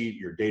spreadsheet,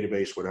 your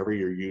database, whatever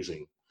you're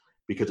using,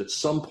 because at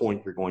some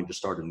point you're going to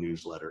start a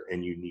newsletter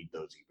and you need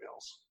those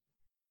emails.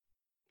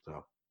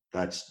 So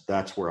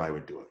that's where I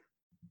would do it.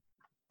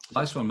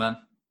 Nice one, man.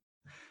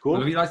 Cool.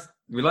 Well,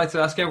 we'd like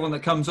to ask everyone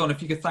that comes on,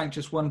 if you could thank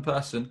just one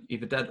person,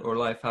 either dead or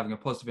alive, having a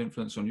positive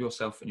influence on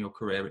yourself and your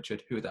career,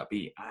 Richard, who would that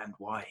be and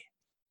why?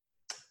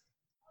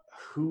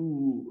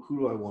 Who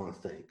do I want to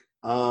thank?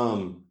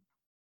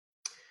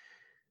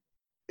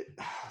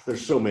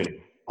 There's so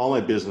many. All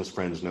my business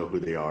friends know who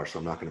they are, so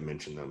I'm not going to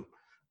mention them.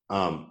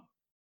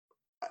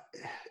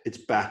 It's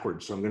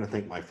backwards, so I'm going to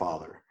thank my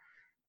father.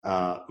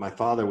 My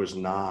father was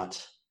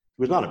not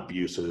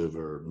abusive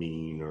or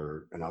mean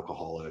or an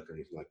alcoholic or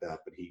anything like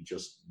that, but he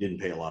just didn't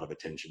pay a lot of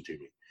attention to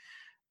me.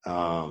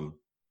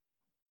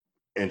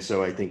 And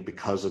so I think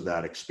because of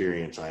that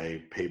experience,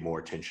 I pay more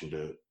attention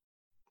to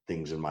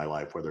things in my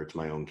life, whether it's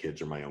my own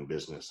kids or my own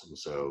business. And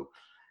so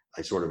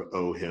I sort of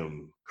owe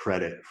him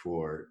credit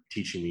for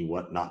teaching me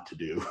what not to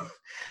do.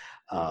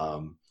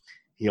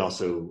 He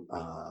also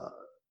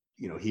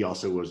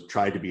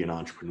tried to be an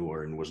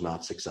entrepreneur and was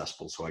not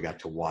successful. So I got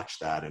to watch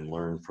that and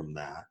learn from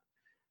that.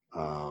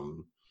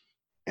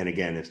 And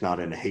again, it's not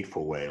in a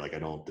hateful way. Like, I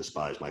don't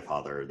despise my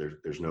father.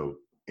 There's no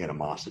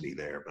animosity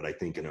there, but I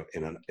think in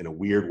a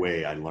weird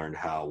way, I learned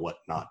what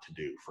not to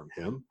do from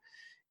him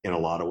in a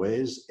lot of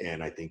ways.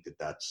 And I think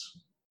that's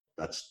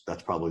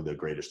probably the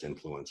greatest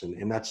influence.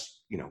 And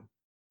that's,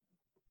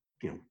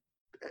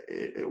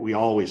 we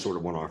always sort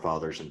of want our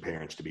fathers and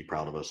parents to be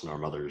proud of us and our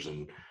mothers.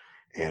 And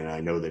I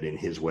know that in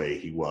his way,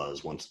 he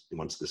was once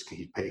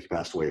he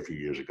passed away a few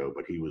years ago,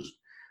 but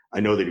I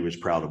know that he was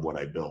proud of what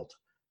I built.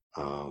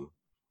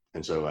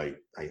 And so I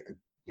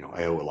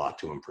owe a lot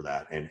to him for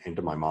that. And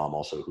to my mom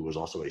also, who was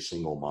also a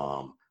single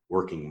mom,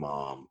 working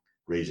mom,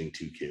 raising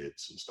 2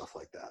 kids and stuff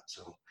like that.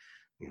 So,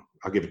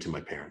 I'll give it to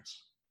my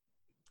parents.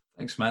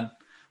 Thanks, man.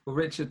 Well,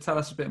 Richard, tell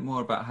us a bit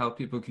more about how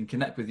people can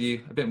connect with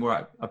you, a bit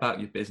more about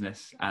your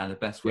business and the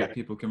best way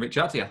people can reach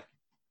out to you.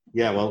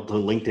 Yeah, well, the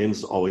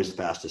LinkedIn's always the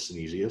fastest and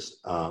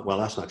easiest. Well,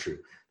 that's not true.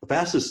 The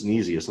fastest and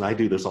easiest, and I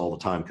do this all the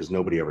time because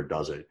nobody ever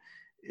does it.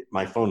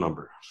 My phone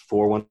number is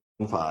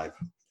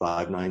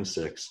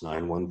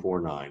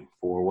 415-596-9149,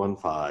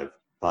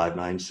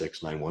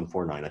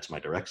 415-596-9149. That's my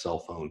direct cell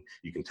phone.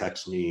 You can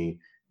text me,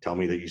 tell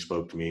me that you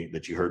spoke to me,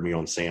 that you heard me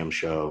on Sam's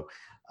show.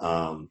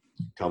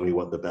 Tell me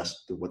what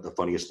the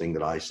funniest thing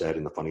that I said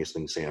and the funniest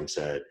thing Sam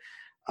said.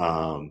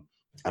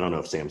 I don't know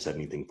if Sam said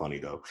anything funny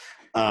though.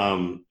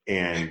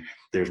 And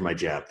there's my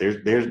jab.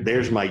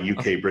 There's my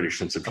UK British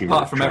sense of humor.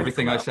 Apart from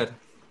everything I said.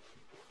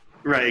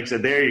 Right. So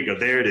there you go.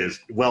 There it is.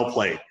 Well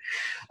played.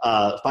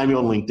 Find me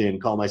on LinkedIn.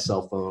 Call my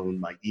cell phone.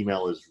 My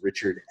email is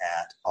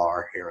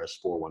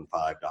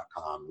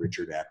richard@rharris415.com.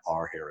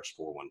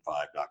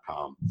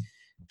 richard@rharris415.com.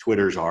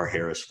 Twitter's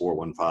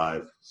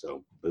rharris415.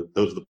 So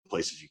those are the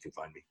places you can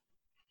find me.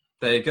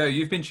 There you go.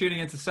 You've been tuning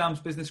into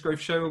Sam's Business Growth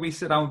Show, where we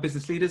sit down with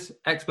business leaders,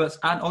 experts,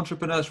 and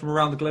entrepreneurs from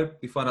around the globe.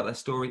 We find out their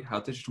story, how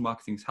digital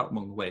marketing has helped them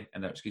along the way,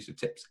 and their exclusive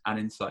tips and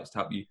insights to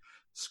help you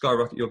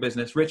skyrocket your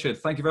business. Richard,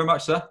 thank you very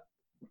much, sir.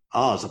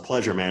 Oh, it's a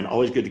pleasure, man.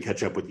 Always good to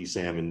catch up with you,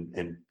 Sam,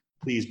 and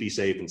please be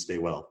safe and stay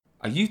well.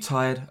 Are you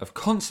tired of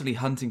constantly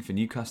hunting for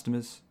new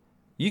customers?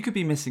 You could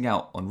be missing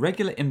out on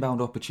regular inbound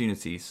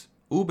opportunities,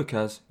 all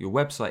because your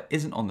website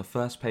isn't on the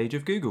first page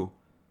of Google.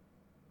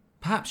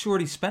 Perhaps you're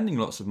already spending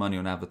lots of money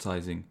on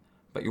advertising,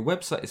 but your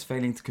website is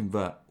failing to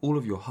convert all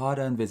of your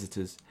hard-earned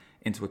visitors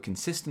into a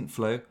consistent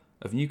flow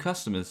of new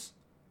customers.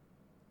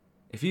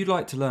 If you'd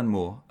like to learn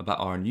more about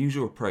our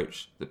unusual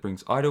approach that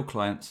brings idle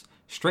clients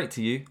straight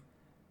to you,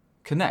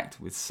 connect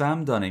with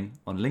Sam Dunning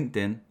on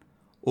LinkedIn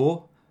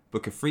or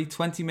book a free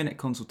 20-minute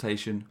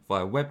consultation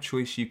via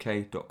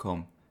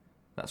webchoiceuk.com.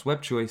 That's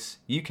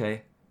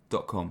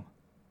webchoiceuk.com.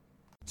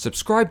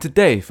 Subscribe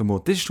today for more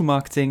digital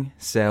marketing,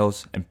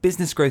 sales, and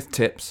business growth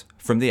tips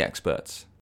from the experts.